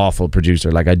I'm an awful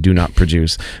producer. Like, I do not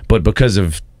produce. But because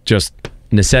of just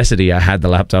necessity, I had the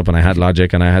laptop and I had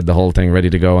Logic and I had the whole thing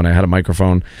ready to go, and I had a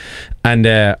microphone, and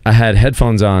I had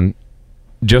headphones on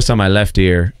just on my left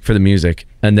ear for the music,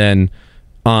 and then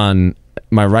on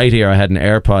my right ear I had an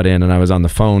AirPod in, and I was on the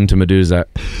phone to Medusa,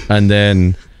 and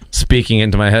then speaking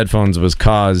into my headphones was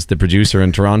Cause, the producer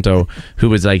in Toronto, who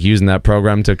was like using that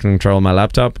program to control my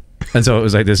laptop. And so it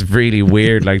was like this really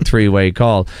weird like three-way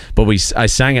call, but I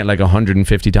sang it like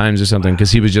 150 times or something,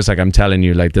 because he was just like, I'm telling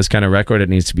you, like, this kind of record, it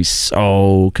needs to be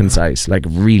so concise, like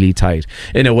really tight,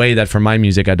 in a way that for my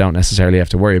music I don't necessarily have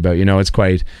to worry about, you know. It's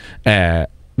quite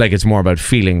like, it's more about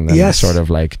feeling than sort of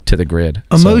like to the grid.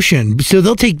 Emotion. So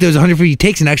they'll take those 150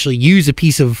 takes and actually use a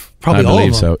piece of probably all of them. I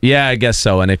believe so. Yeah, I guess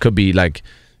so. And it could be like,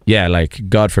 yeah, like,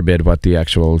 God forbid what the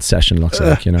actual session looks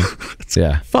like, you know.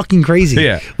 Yeah. Fucking crazy.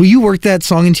 Yeah. Will you work that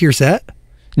song into your set?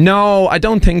 No, I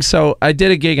don't think so. I did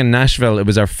a gig in Nashville. It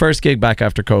was our first gig back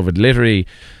after COVID, literally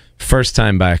first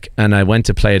time back, and I went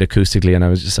to play it acoustically, and I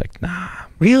was just like, nah.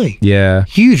 Really? Yeah.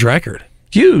 Huge record.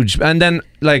 Huge. And then,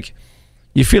 like,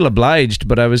 you feel obliged,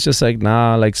 but I was just like,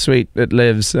 nah, like, sweet, it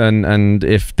lives. And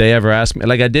if they ever ask me,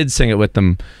 like, I did sing it with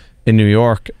them in New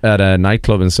York at a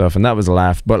nightclub and stuff, and that was a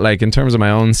laugh. But like, in terms of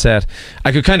my own set,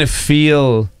 I could kind of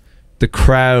feel the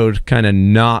crowd kind of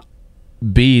not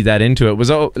be that into it.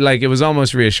 It was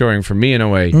almost reassuring for me in a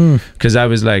way, because I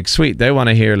was like, sweet, they want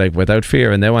to hear like Without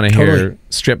Fear, and they want to hear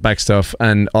stripped back stuff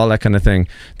and all that kind of thing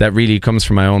that really comes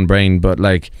from my own brain. But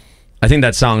like, I think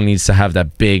that song needs to have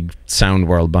that big sound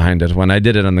world behind it. When I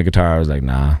did it on the guitar, I was like,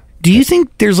 nah. Do you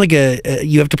think there's like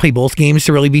you have to play both games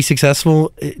to really be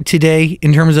successful today,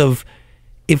 in terms of,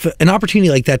 if an opportunity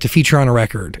like that to feature on a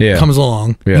record comes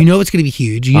along, you know it's going to be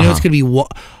huge, you know it's going to be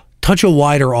touch a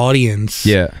wider audience,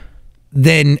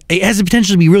 then it has the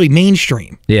potential to be really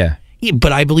mainstream. Yeah.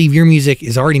 But I believe your music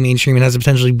is already mainstream and has the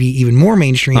potential to be even more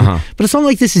mainstream. But a song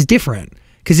like this is different,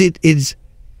 because it's,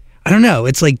 I don't know,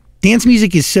 it's like dance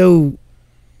music is so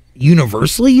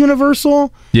universally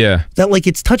universal, that like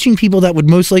it's touching people that would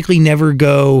most likely never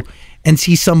go and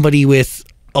see somebody with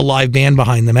a live band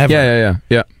behind them ever.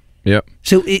 Yeah.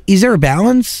 So is there a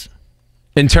balance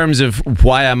in terms of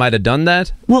why I might have done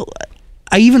that? Well,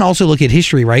 I even also look at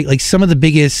history, right? Like, some of the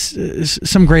biggest,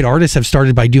 some great artists have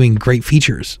started by doing great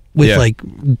features with like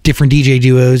different DJ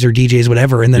duos or DJs,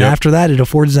 whatever, and then after that it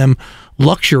affords them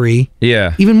luxury,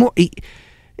 even more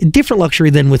different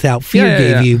luxury than Without Fear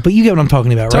gave you, but you get what I'm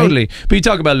talking about, right? Totally. But you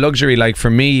talk about luxury, like,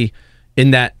 for me,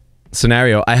 in that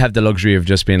scenario, I have the luxury of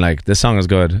just being like, this song is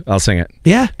good, I'll sing it.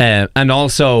 Yeah. And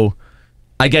also,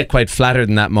 I get quite flattered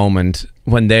in that moment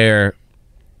when they're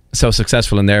so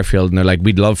successful in their field, and they're like,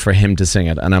 we'd love for him to sing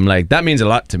it. And I'm like, that means a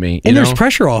lot to me. And there's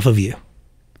pressure off of you.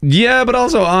 Yeah, but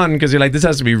also on, because you're like, this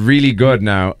has to be really good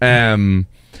now.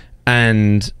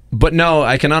 But no,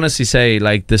 I can honestly say,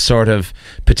 like, the sort of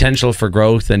potential for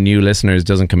growth and new listeners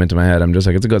doesn't come into my head. I'm just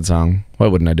like, it's a good song. Why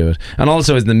wouldn't I do it? And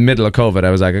also, in the middle of COVID,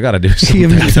 I was like, I got to do something.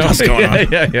 What's going on?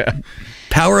 Yeah.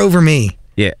 Power Over Me.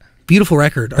 Yeah. Beautiful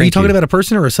record. Are you talking about a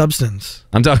person or a substance?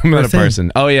 I'm talking about a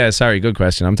person. Oh, yeah, sorry. Good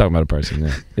question. I'm talking about a person.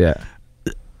 Yeah.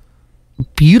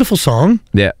 Beautiful song.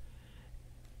 Yeah.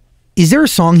 Is there a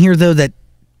song here, though, that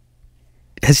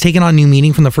has taken on new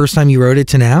meaning from the first time you wrote it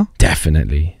to now?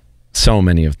 Definitely. So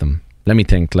many of them. Let me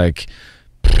think. Like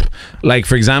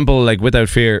for example, like Without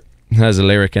Fear has a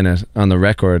lyric in it on the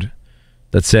record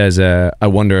that says, I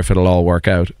wonder if it'll all work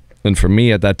out. And for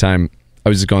me at that time, I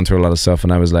was just going through a lot of stuff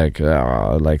and I was like,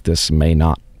 like this may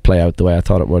not play out the way I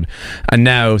thought it would. And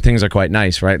now things are quite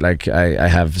nice, right? Like I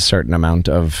have a certain amount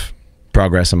of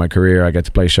progress in my career. I get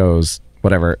to play shows,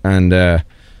 whatever. And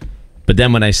but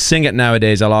then when I sing it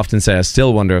nowadays, I'll often say I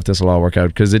still wonder if this will all work out,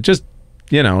 because it just,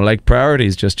 you know, like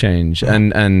priorities just change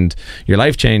and your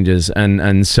life changes,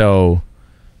 and so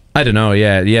I don't know.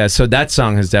 Yeah. So that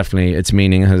song has definitely, its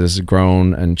meaning has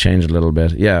grown and changed a little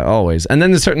bit. Yeah, always. And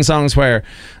then there's certain songs where,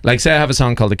 like, say I have a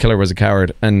song called The Killer Was a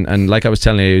Coward, and like I was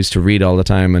telling you, I used to read all the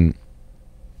time, and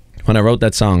when I wrote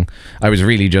that song, I was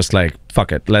really just like,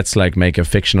 fuck it, let's like make a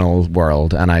fictional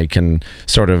world and I can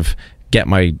sort of get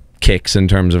my kicks in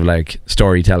terms of like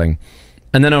storytelling.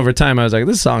 And then over time I was like,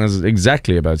 this song is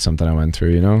exactly about something I went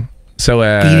through, you know? So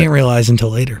but you didn't realize until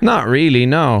later. Not really,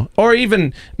 no. Or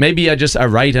even maybe I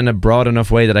write in a broad enough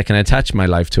way that I can attach my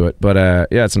life to it. But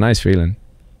yeah, it's a nice feeling.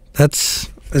 That's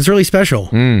really special.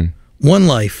 One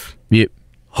life. Yep.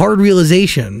 Hard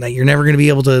realization that you're never going to be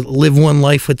able to live one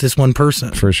life with this one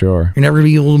person. For sure. You're never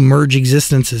going to be able to merge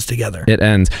existences together. It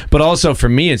ends. But also for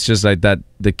me, it's just like that.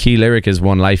 The key lyric is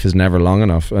one life is never long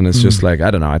enough. And it's just like,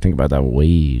 I don't know. I think about that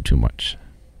way too much.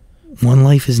 One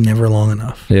life is never long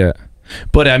enough. Yeah.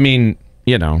 But I mean,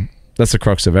 you know, that's the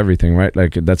crux of everything, right?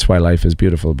 Like, that's why life is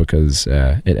beautiful, because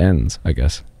it ends, I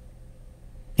guess.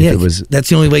 Yeah, that's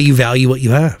the only way you value what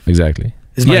you have. Exactly.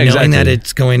 Is by knowing that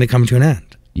it's going to come to an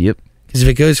end. Yep. Because if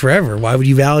it goes forever, why would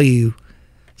you value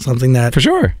something that for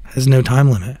sure has no time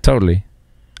limit? Totally.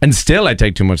 And still, I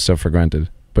take too much stuff for granted.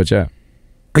 But yeah.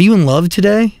 Are you in love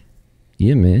today?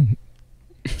 Yeah, man.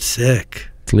 Sick.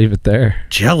 Let's leave it there.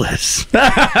 Jealous.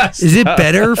 Is it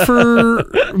better for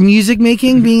music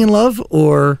making being in love,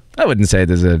 or? I wouldn't say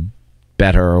there's a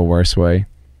better or worse way.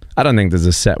 I don't think there's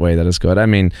a set way that is good. I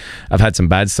mean, I've had some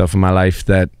bad stuff in my life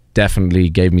that definitely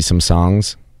gave me some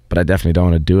songs, but I definitely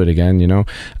don't want to do it again, you know?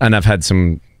 And I've had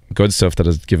some good stuff that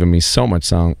has given me so many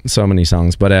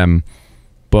songs, but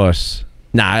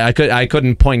nah, I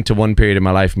couldn't point to one period in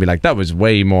my life and be like, that was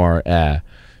way more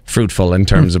fruitful in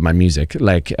terms of my music.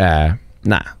 Like,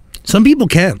 nah. Some people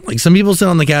can. Like, some people sit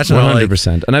on the couch and 100%.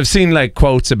 Like, and I've seen like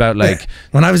quotes about like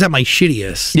when I was at my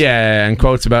shittiest. Yeah, and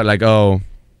quotes about like, oh,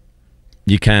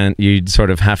 you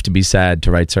sort of have to be sad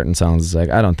to write certain songs. It's like,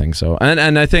 I don't think so.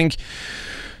 And I think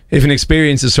if an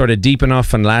experience is sort of deep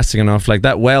enough and lasting enough, like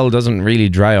that well doesn't really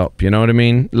dry up, you know what I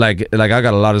mean? Like I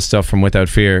got a lot of stuff from Without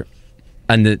Fear,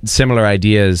 and the similar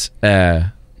ideas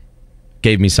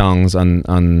gave me songs on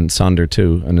Sonder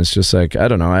too, and it's just like, I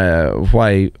don't know,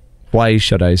 why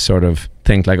should I sort of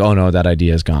think like, oh no, that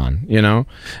idea is gone, you know?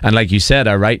 And like you said,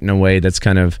 I write in a way that's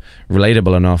kind of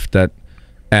relatable enough that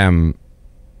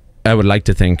I would like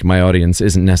to think my audience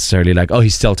isn't necessarily like, oh,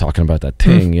 he's still talking about that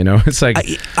thing, you know? It's like,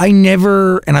 I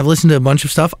never, and I've listened to a bunch of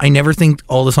stuff, I never think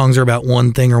all the songs are about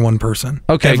one thing or one person.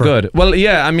 Okay, ever. Good. Well,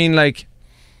 yeah, I mean, like,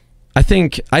 I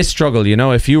think I struggle, you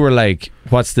know? If you were like,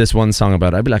 what's this one song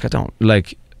about? I'd be like, I don't,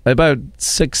 like, about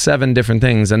 6-7 different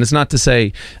things. And it's not to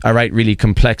say I write really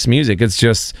complex music, it's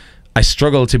just I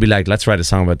struggle to be like, let's write a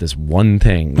song about this one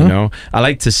thing, you know? I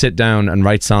like to sit down and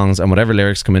write songs, and whatever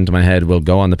lyrics come into my head will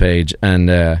go on the page, and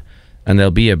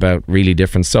they'll be about really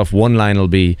different stuff. One line will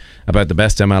be about the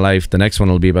best of my life, the next one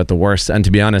will be about the worst, and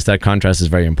to be honest, that contrast is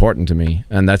very important to me,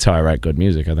 and that's how I write good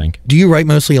music, I think. Do you write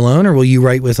mostly alone, or will you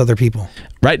write with other people?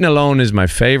 Writing alone is my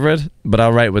favorite, but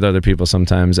I'll write with other people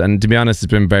sometimes, and to be honest,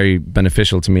 it's been very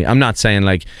beneficial to me. I'm not saying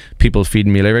like people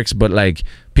feeding me lyrics, but like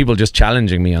people just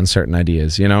challenging me on certain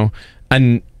ideas, you know?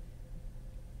 And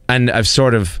I've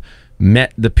sort of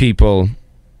met the people.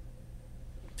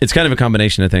 It's kind of a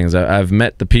combination of things. I've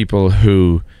met the people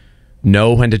who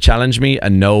know when to challenge me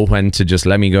and know when to just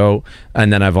let me go.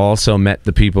 And then I've also met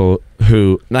the people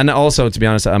who, and also, to be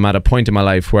honest, I'm at a point in my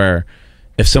life where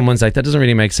if someone's like, that doesn't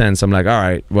really make sense, I'm like, all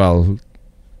right, well,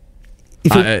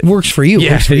 if it works for you,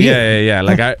 it works for you. Yeah.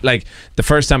 Like the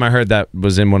first time I heard that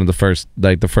was in one of the first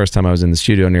time I was in the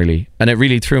studio nearly, and it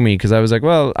really threw me, because I was like,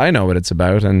 well, I know what it's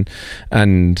about,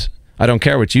 and I don't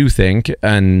care what you think,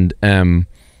 and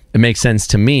it makes sense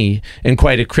to me in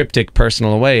quite a cryptic,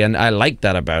 personal way, and I like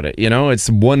that about it, you know? It's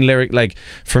one lyric, like,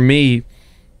 for me,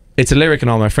 it's a lyric in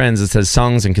All My Friends that says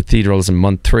songs in cathedrals in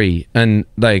month 3, and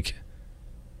like,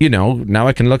 you know, now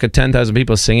I can look at 10,000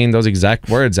 people singing those exact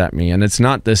words at me, and it's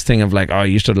not this thing of like, oh,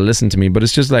 you should have listened to me, but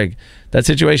it's just like, that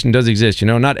situation does exist, you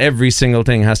know? Not every single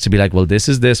thing has to be like, well, this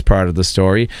is this part of the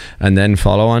story, and then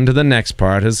follow on to the next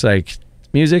part. It's like,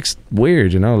 music's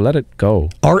weird, let it go.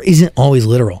 Art isn't always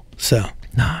literal, so.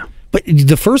 Nah. But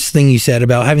the first thing you said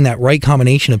about having that right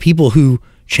combination of people who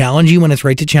challenge you when it's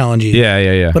right to challenge you.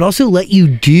 Yeah. But also let you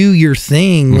do your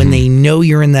thing when they know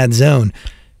you're in that zone.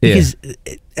 Because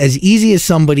as easy as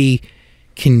somebody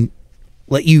can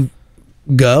let you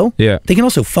go, they can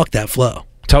also fuck that flow.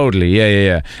 Totally,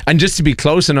 yeah. And just to be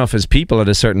close enough as people at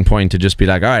a certain point to just be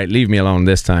like, all right, leave me alone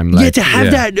this time. Like, to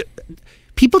have that,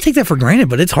 people take that for granted,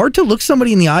 but it's hard to look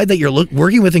somebody in the eye that you're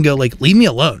working with and go like, leave me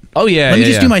alone. Oh yeah, let me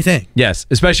just do my thing. Yes,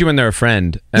 especially when they're a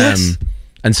friend, yes.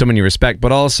 And someone you respect.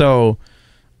 But also,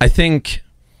 I think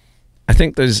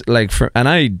there's like, and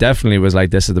I definitely was like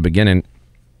this at the beginning.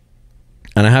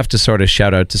 And I have to sort of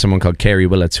shout out to someone called Carrie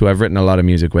Willits, who I've written a lot of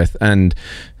music with, and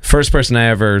first person I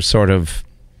ever sort of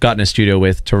got in a studio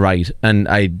with to write, and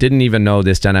I didn't even know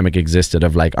this dynamic existed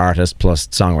of like artist plus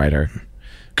songwriter,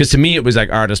 because to me it was like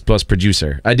artist plus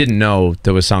producer. I didn't know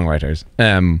there was songwriters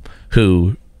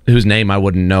whose name I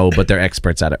wouldn't know, but they're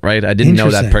experts at it, right? I didn't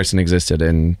know that person existed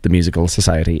in the musical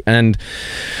society, and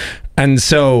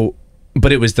so,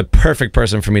 but it was the perfect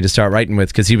person for me to start writing with,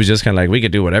 because he was just kind of like, we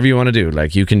could do whatever you want to do,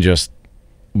 like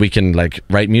we can like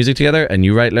write music together and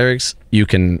you write lyrics,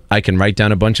 I can write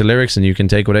down a bunch of lyrics and you can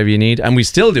take whatever you need, and we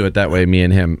still do it that way, me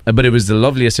and him. But it was the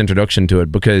loveliest introduction to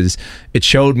it, because it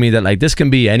showed me that like this can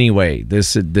be any way,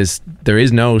 this there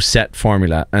is no set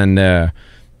formula. And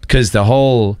because the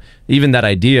whole, even that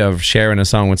idea of sharing a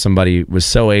song with somebody was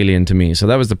so alien to me, so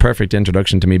that was the perfect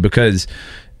introduction to me, because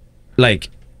like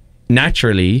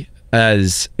naturally,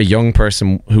 as a young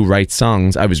person who writes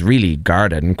songs, I was really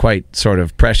guarded and quite sort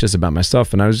of precious about my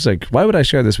stuff, and I was just like, why would I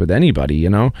share this with anybody,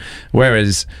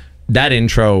 Whereas that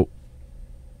intro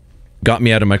got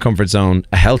me out of my comfort zone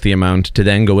a healthy amount to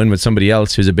then go in with somebody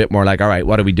else who's a bit more like, all right,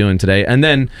 what are we doing today? And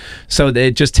then so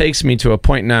it just takes me to a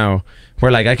point now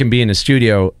where like I can be in a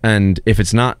studio, and if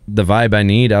it's not the vibe I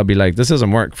need, I'll be like, this doesn't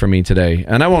work for me today,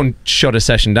 and I won't shut a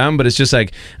session down, but it's just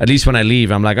like, at least when I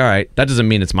leave, I'm like, all right, that doesn't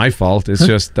mean it's my fault, it's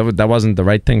just that wasn't the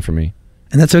right thing for me,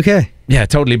 and that's okay. Yeah,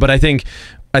 totally. But I think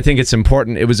it's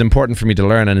important, it was important for me to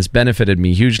learn, and it's benefited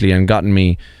me hugely and gotten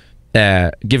me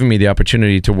given me the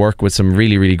opportunity to work with some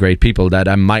really, really great people that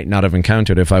I might not have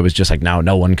encountered if I was just like,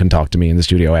 no one can talk to me in the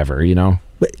studio ever,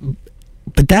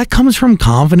 But that comes from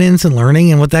confidence and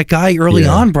learning, and what that guy early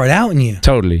on brought out in you.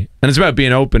 Totally. And it's about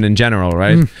being open in general,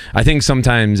 right? I think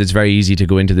sometimes it's very easy to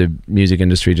go into the music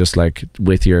industry just like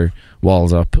with your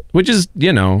walls up, which is,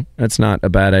 it's not a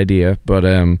bad idea, but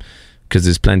because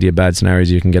there's plenty of bad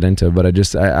scenarios you can get into. But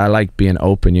I like being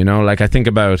open, Like I think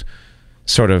about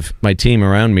sort of my team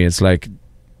around me, it's like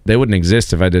they wouldn't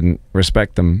exist if I didn't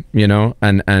respect them,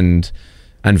 and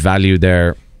value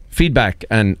their feedback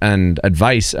and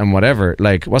advice and whatever.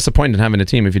 Like, what's the point in having a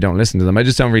team if you don't listen to them? I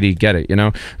just don't really get it,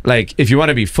 Like, if you want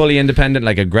to be fully independent,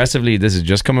 like aggressively, this is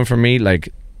just coming from me,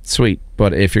 like, sweet.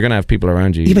 But if you're gonna have people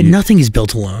around you, but nothing is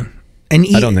built alone. And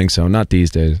I don't think so, not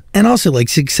these days. And also, like,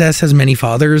 success has many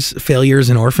fathers, failures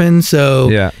and orphans.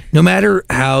 So no matter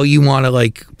how you want to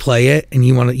like play it, and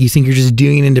you think you're just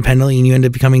doing it independently and you end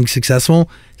up becoming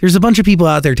successful, there's a bunch of people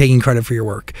out there taking credit for your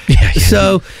work.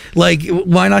 So like,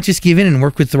 why not just give in and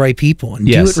work with the right people and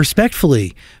do it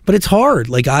respectfully? But it's hard.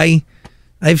 Like I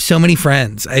have so many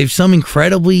friends. I have some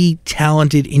incredibly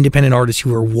talented independent artists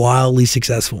who are wildly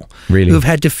successful, really, who have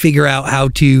had to figure out how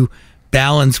to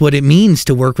balance what it means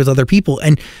to work with other people.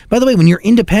 And by the way, when you're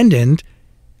independent,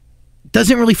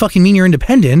 doesn't really fucking mean you're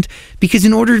independent, because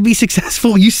in order to be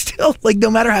successful, you still, like,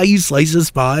 no matter how you slice this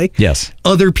pie,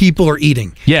 other people are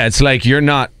eating. Yeah, it's like you're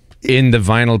not in the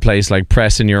vinyl place, like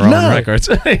pressing your own records.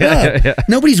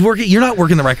 Nobody's working. You're not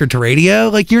working the record to radio.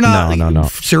 Like, you're not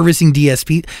servicing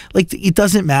DSP. Like, it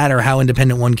doesn't matter how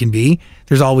independent one can be.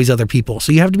 There's always other people.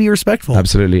 So you have to be respectful.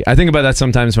 Absolutely. I think about that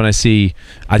sometimes when I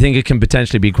think it can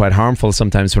potentially be quite harmful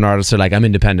sometimes when artists are like, I'm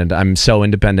independent. I'm so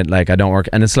independent. Like, I don't work.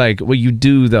 And it's like, well, you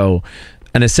do though.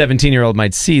 And a 17-year-old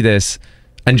might see this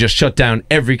and just shut down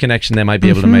every connection they might be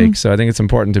able to make. So I think it's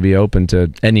important to be open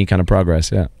to any kind of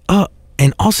progress. Yeah.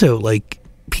 And also, like,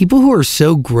 people who are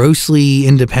so grossly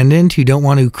independent, who don't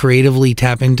want to creatively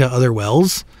tap into other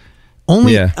wells,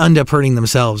 only end up hurting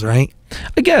themselves, right?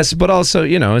 I guess, but also,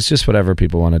 it's just whatever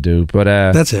people want to do. But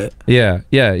that's it. Yeah,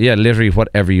 literally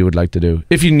whatever you would like to do.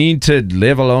 If you need to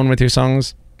live alone with your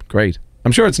songs, great.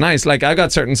 I'm sure it's nice. Like, I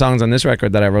got certain songs on this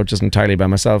record that I wrote just entirely by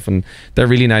myself, and they're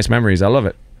really nice memories. I love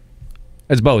it.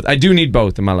 It's both. I do need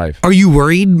both in my life. Are you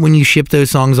worried when you ship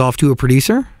those songs off to a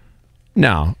producer?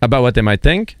 No. About what they might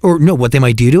think? Or no, what they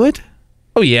might do to it?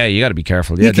 Oh, yeah, you got to be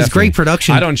careful. Yeah, because great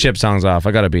production. I don't ship songs off.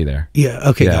 I got to be there. Yeah,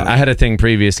 okay. Yeah, I had a thing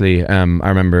previously, I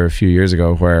remember a few years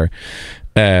ago, where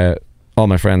all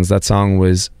my friends, that song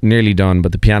was nearly done,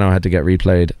 but the piano had to get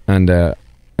replayed, and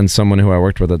someone who I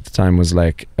worked with at the time was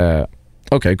like,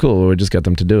 okay, cool, we'll just get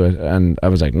them to do it. And I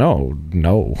was like, no,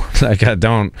 like I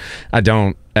don't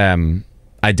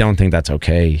think that's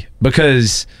okay,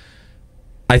 because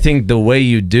I think the way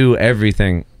you do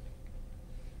everything,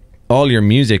 all your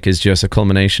music is just a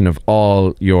culmination of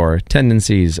all your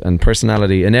tendencies and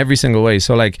personality in every single way.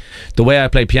 So like the way I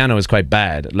play piano is quite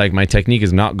bad. Like my technique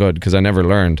is not good because I never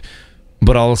learned.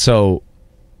 But also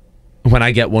when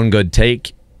I get one good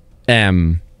take,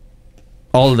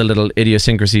 all the little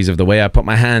idiosyncrasies of the way I put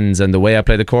my hands and the way I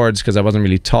play the chords, because I wasn't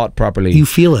really taught properly. You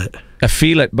feel it. I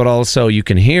feel it, but also you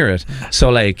can hear it. So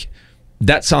like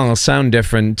that song will sound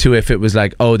different to if it was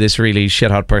like, oh, this really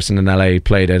shit hot person in LA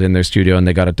played it in their studio and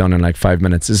they got it done in like 5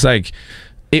 minutes. It's like,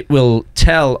 it will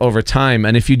tell over time.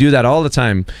 And if you do that all the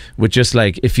time with just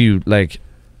like, if you like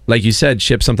you said,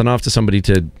 ship something off to somebody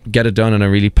to get it done in a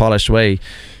really polished way,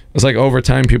 it's like over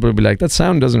time people will be like, that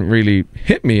sound doesn't really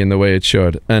hit me in the way it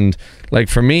should. And like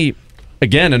for me,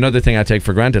 again, another thing I take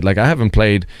for granted, like I haven't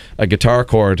played a guitar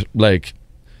chord like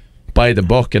by the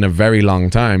book in a very long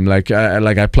time. Like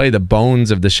I play the bones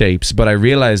of the shapes, but I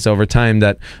realized over time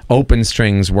that open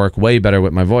strings work way better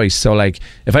with my voice. So like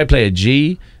if I play a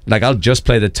G, like I'll just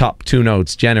play the top 2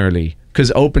 notes generally,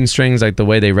 because open strings, like the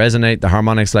way they resonate, the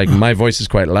harmonics, like my voice is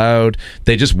quite loud,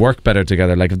 they just work better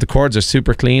together. Like if the chords are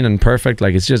super clean and perfect,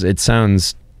 like it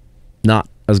sounds not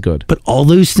as good. But all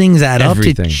those things add up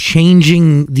to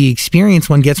changing the experience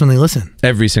one gets when they listen.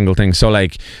 Every single thing. So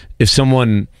like if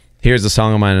someone hears a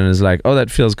song of mine and is like, oh,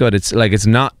 that feels good, it's like, it's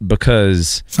not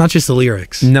because it's not just the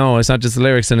lyrics. No, it's not just the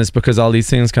lyrics, and it's because all these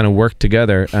things kind of work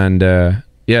together. And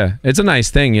yeah, it's a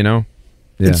nice thing, you know.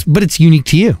 Yeah. But it's unique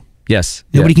to you. Yes.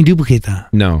 Nobody can duplicate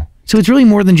that. No. So it's really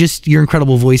more than just your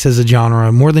incredible voice as a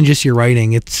genre, more than just your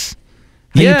writing. It's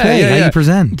how you play, how you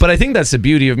present. But I think that's the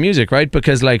beauty of music, right?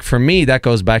 Because like for me, that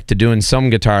goes back to doing some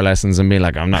guitar lessons and being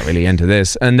like, I'm not really into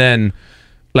this. And then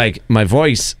like my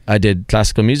voice, I did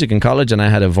classical music in college and I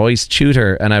had a voice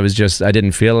tutor, and I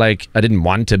didn't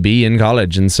want to be in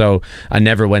college, and so I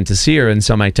never went to see her. And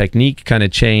so my technique kind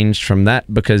of changed from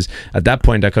that, because at that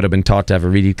point I could have been taught to have a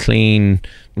really clean,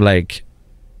 like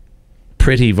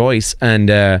pretty voice, and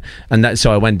that,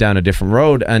 so I went down a different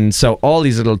road. And so all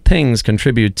these little things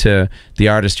contribute to the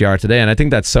artist you are today. And I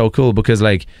think that's so cool, because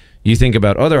like you think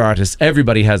about other artists,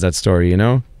 everybody has that story, you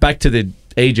know, back to the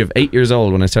age of 8 years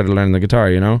old when I started learning the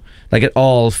guitar, you know, like it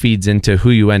all feeds into who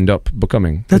you end up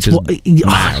becoming. That's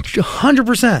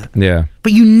 100%. Yeah.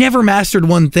 But you never mastered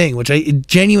one thing, which I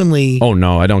genuinely. Oh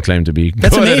no, I don't claim to be.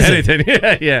 That's amazing.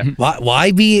 Yeah.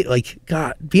 Why be like,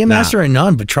 God, be a master in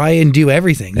none, but try and do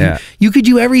everything. Yeah. You could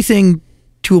do everything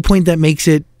to a point that makes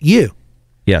it you.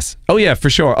 Yes. Oh yeah, for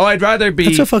sure. Oh, I'd rather be.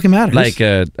 That's what fucking matters. Like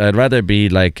I'd rather be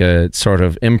like a sort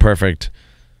of imperfect,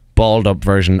 balled up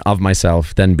version of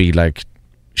myself than be like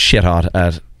shit hot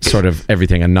at sort of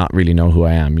everything and not really know who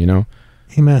I am, you know?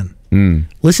 Amen.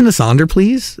 Listen to Sonder,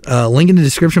 please. Link in the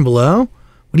description below.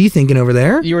 What are you thinking over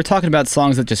there? You were talking about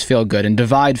songs that just feel good, and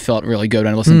Divide felt really good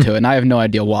when I listened to it, and I have no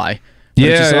idea why. But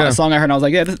it's just a song I heard and I was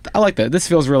like, yeah, I like that. This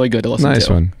feels really good to listen to. Nice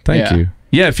one. Thank you.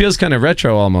 Yeah, it feels kind of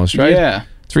retro almost, right? Yeah.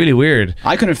 It's really weird.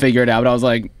 I couldn't figure it out, but I was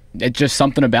like, it's just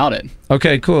something about it.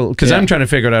 Okay, cool. Because I'm trying to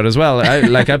figure it out as well.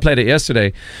 I played it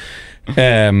yesterday.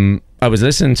 I was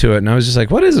listening to it and I was just like,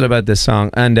 what is it about this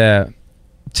song? And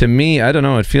to me, I don't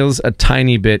know, it feels a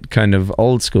tiny bit kind of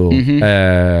old school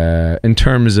in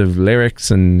terms of lyrics,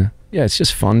 and yeah, it's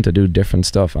just fun to do different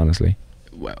stuff, honestly.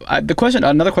 Another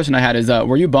question I had is,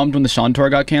 were you bummed when the Sean tour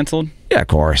got canceled? Yeah, of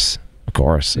course,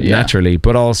 naturally.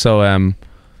 But also, I'm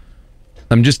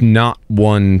just not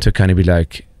one to kind of be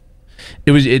like,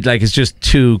 it's just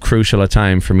too crucial a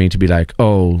time for me to be like,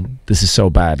 oh, this is so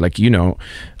bad. Like, you know,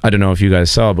 I don't know if you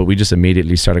guys saw, but we just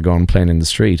immediately started going playing in the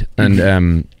street,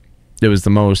 and it was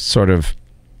the most sort of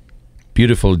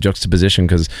beautiful juxtaposition,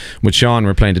 because with Sean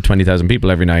we're playing to 20,000 people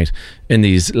every night in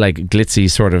these like glitzy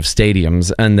sort of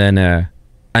stadiums, and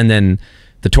then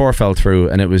the tour fell through,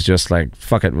 and it was just like,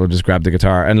 fuck it, we'll just grab the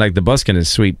guitar. And like the Busking is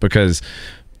sweet because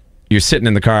you're sitting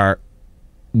in the car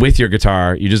with your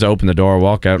guitar, you just open the door,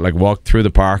 walk out, like walk through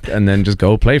the park, and then just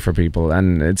go play for people.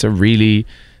 And it's a really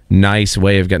nice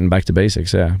way of getting back to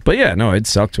basics. Yeah, but yeah, no, it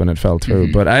sucked when it fell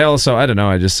through. But I don't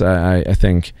know, I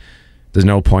think there's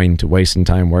no point wasting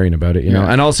time worrying about it, you know.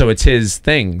 And also it's his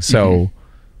thing, so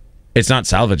it's not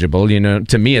salvageable, you know.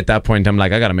 To me at that point, I'm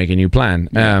like, I gotta make a new plan.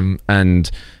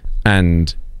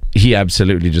 And he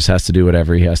absolutely just has to do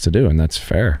whatever he has to do, and that's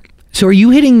fair. So are you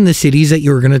hitting the cities that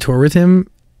you were going to tour with him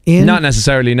in? Not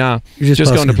necessarily, no. You're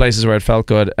just going to places where it felt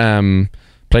good,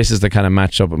 places that kind of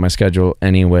matched up with my schedule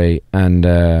anyway, and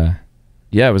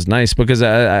yeah, it was nice because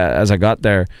as I got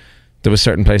there was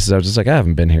certain places I was just like, I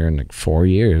haven't been here in like 4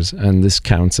 years, and this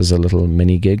counts as a little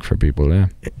mini gig for people. Yeah,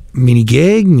 mini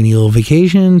gig, mini little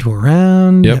vacation, tour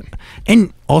around. Yep.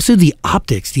 And also the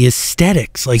optics, the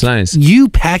aesthetics, like it's nice. You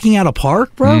packing out a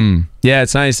park, bro. Yeah,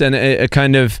 it's nice, and it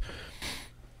kind of,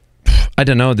 I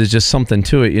don't know, there's just something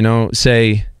to it, you know.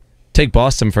 Say, take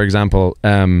Boston for example.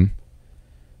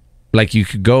 Like you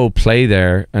could go play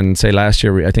there, and say last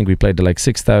year I think we played to like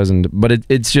 6,000, but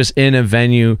it's just in a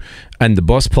venue, and the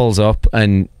bus pulls up,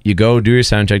 and you go do your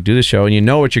sound check, do the show, and you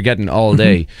know what you're getting all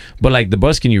day. But like the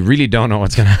busking, you really don't know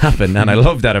what's going to happen, and I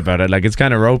love that about it. Like it's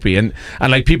kind of ropey, and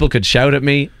like people could shout at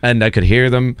me, and I could hear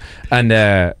them,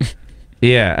 and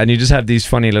yeah, and you just have these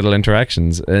funny little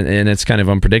interactions, and it's kind of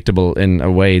unpredictable in a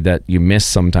way that you miss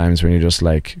sometimes when you're just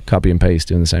like copy and paste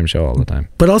doing the same show all the time.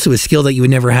 But also a skill that you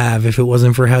would never have if it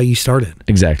wasn't for how you started.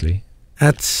 Exactly.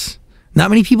 That's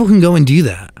not many people can go and do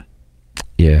that.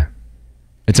 Yeah.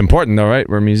 It's important though, right?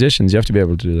 We're musicians. You have to be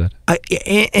able to do that.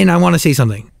 And I want to say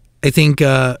something. I think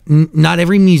not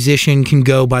every musician can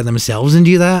go by themselves and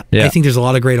do that. Yeah. I think there's a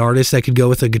lot of great artists that could go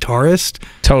with a guitarist.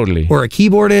 Totally. Or a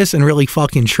keyboardist and really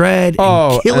fucking shred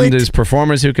and kill it. There's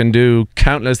performers who can do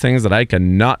countless things that I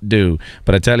cannot do.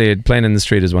 But I tell you, playing in the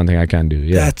street is one thing I can do.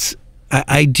 Yeah.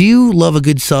 I do love a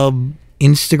good sub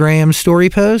Instagram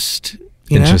story post.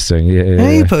 Interesting.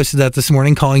 Yeah. You posted that this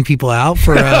morning, calling people out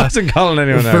for I wasn't calling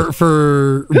anyone out.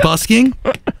 For busking.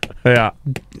 Yeah.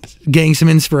 Getting some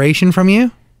inspiration from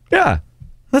you. Yeah.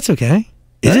 That's okay.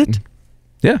 Is it?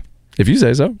 Yeah. If you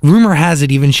say so. Rumor has it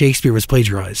even Shakespeare was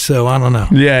plagiarized, so I don't know.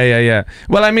 Yeah.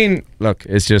 Well, I mean, look,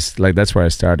 it's just like that's where I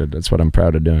started. That's what I'm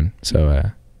proud of doing. So,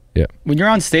 yeah. When you're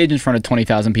on stage in front of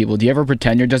 20,000 people, do you ever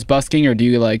pretend you're just busking, or do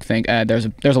you like think, there's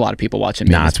a lot of people watching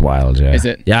me? Nah, it's wild, yeah. Is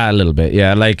it? Yeah, a little bit.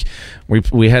 Yeah, like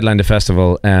we headlined a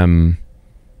festival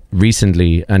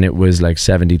recently, and it was like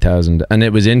 70,000, and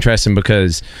it was interesting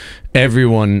because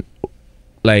everyone,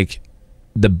 like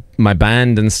my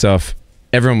band and stuff,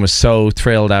 everyone was so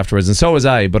thrilled afterwards, and so was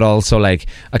I, but also like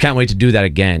I can't wait to do that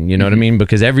again, you know what I mean?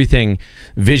 Because everything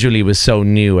visually was so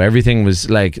new. Everything was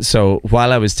like, so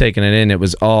while I was taking it in,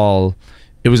 it's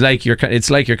like you're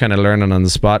kind of learning on the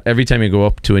spot. Every time you go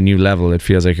up to a new level, it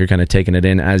feels like you're kind of taking it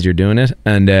in as you're doing it,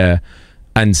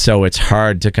 and so it's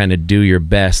hard to kind of do your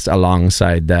best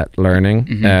alongside that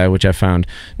learning, which I found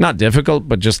not difficult,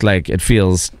 but just like it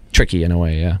feels tricky in a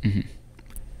way. Yeah.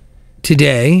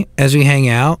 Today, as we hang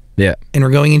out, and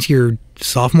we're going into your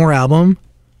sophomore album,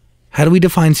 how do we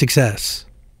define success?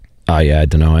 Oh yeah, I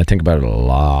don't know. I think about it a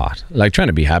lot. Like trying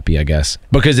to be happy, I guess,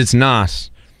 because it's not.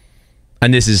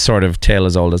 And this is sort of tale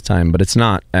as old as time, but it's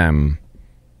not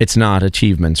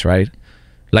achievements, right?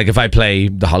 Like if I play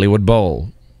the Hollywood Bowl,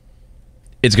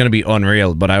 it's going to be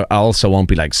unreal, but I also won't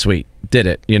be like, sweet, did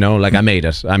it, you know, like I made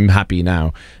it, I'm happy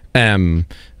now. And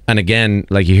again,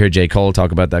 like you hear J. Cole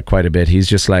talk about that quite a bit. He's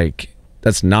just like,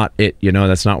 that's not it, you know,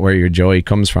 that's not where your joy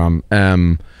comes from.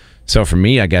 So for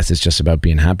me, I guess it's just about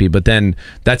being happy, but then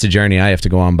that's a journey I have to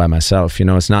go on by myself. You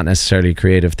know, it's not necessarily a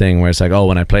creative thing where it's like, oh,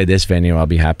 when I play this venue, I'll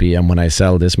be happy. And when I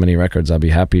sell this many records, I'll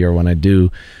be happy. Or when I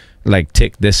do like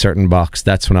tick this certain box,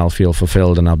 that's when I'll feel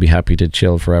fulfilled and I'll be happy to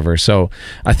chill forever. So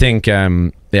I think,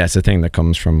 it's a thing that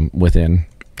comes from within.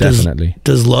 Definitely.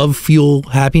 Does love fuel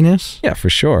happiness? Yeah,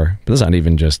 for sure. But that's not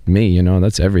even just me, you know,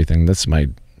 that's everything. That's my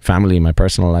family, my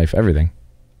personal life, everything.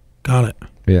 Got it.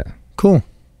 Yeah. Cool.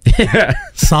 Yeah.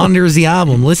 Sonder's the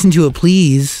album. Listen to it,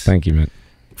 please. Thank you, man.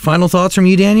 Final thoughts from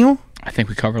you, Daniel? I think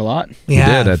we covered a lot. We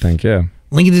did, I think, yeah.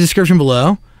 Link in the description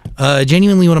below.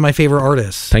 Genuinely one of my favorite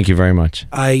artists. Thank you very much.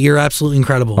 You're absolutely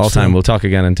incredible. All time. We'll talk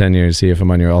again in 10 years, see if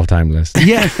I'm on your all-time list.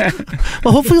 Yeah.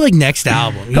 Well, hopefully like next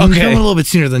album. You can come a little bit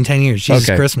sooner than 10 years. Jesus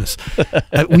Christmas.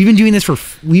 We've been doing this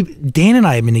Dan and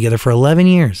I have been together for 11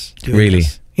 years. Really?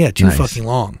 This. Yeah, too fucking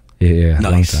long. Yeah,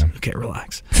 nice. Long time. Okay,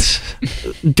 relax.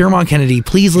 Dermot Kennedy,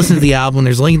 please listen to the album.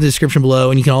 There's a link in the description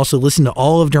below, and you can also listen to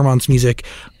all of Dermot's music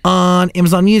on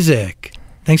Amazon Music.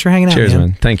 Thanks for hanging out, Cheers,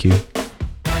 man. Thank you.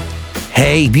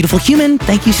 Hey, beautiful human.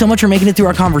 Thank you so much for making it through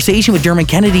our conversation with Dermot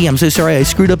Kennedy. I'm so sorry I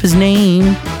screwed up his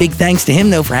name. Big thanks to him,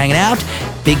 though, for hanging out.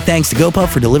 Big thanks to GoPuff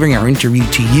for delivering our interview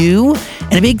to you.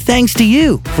 And a big thanks to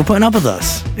you for putting up with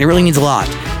us. It really means a lot.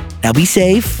 Now be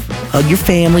safe. Hug your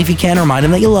family if you can. Remind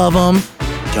them that you love them.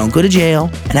 Don't go to jail.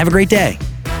 And have a great day.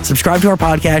 Subscribe to our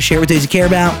podcast. Share it with those you care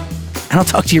about. And I'll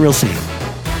talk to you real soon.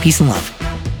 Peace and love.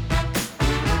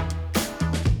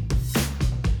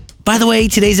 By the way,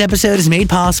 today's episode is made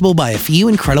possible by a few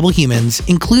incredible humans,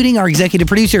 including our executive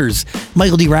producers,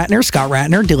 Michael D. Ratner, Scott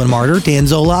Ratner, Dylan Martyr, Dan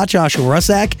Zola, Joshua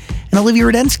Rusak, and Olivia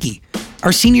Rudensky.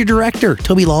 Our senior director,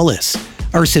 Toby Lawless.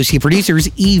 Our associate producers,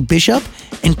 Eve Bishop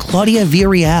and Claudia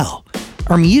Villarreal.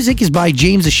 Our music is by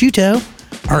James Asciuto.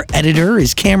 Our editor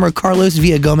is Camera Carlos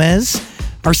Villagomez.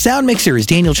 Our sound mixer is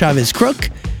Daniel Chavez Crook.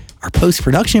 Our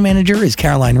post-production manager is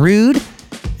Caroline Rude.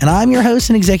 And I'm your host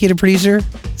and executive producer,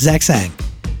 Zach Sang.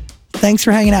 Thanks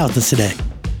for hanging out with us today.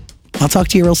 I'll talk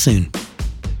to you real soon.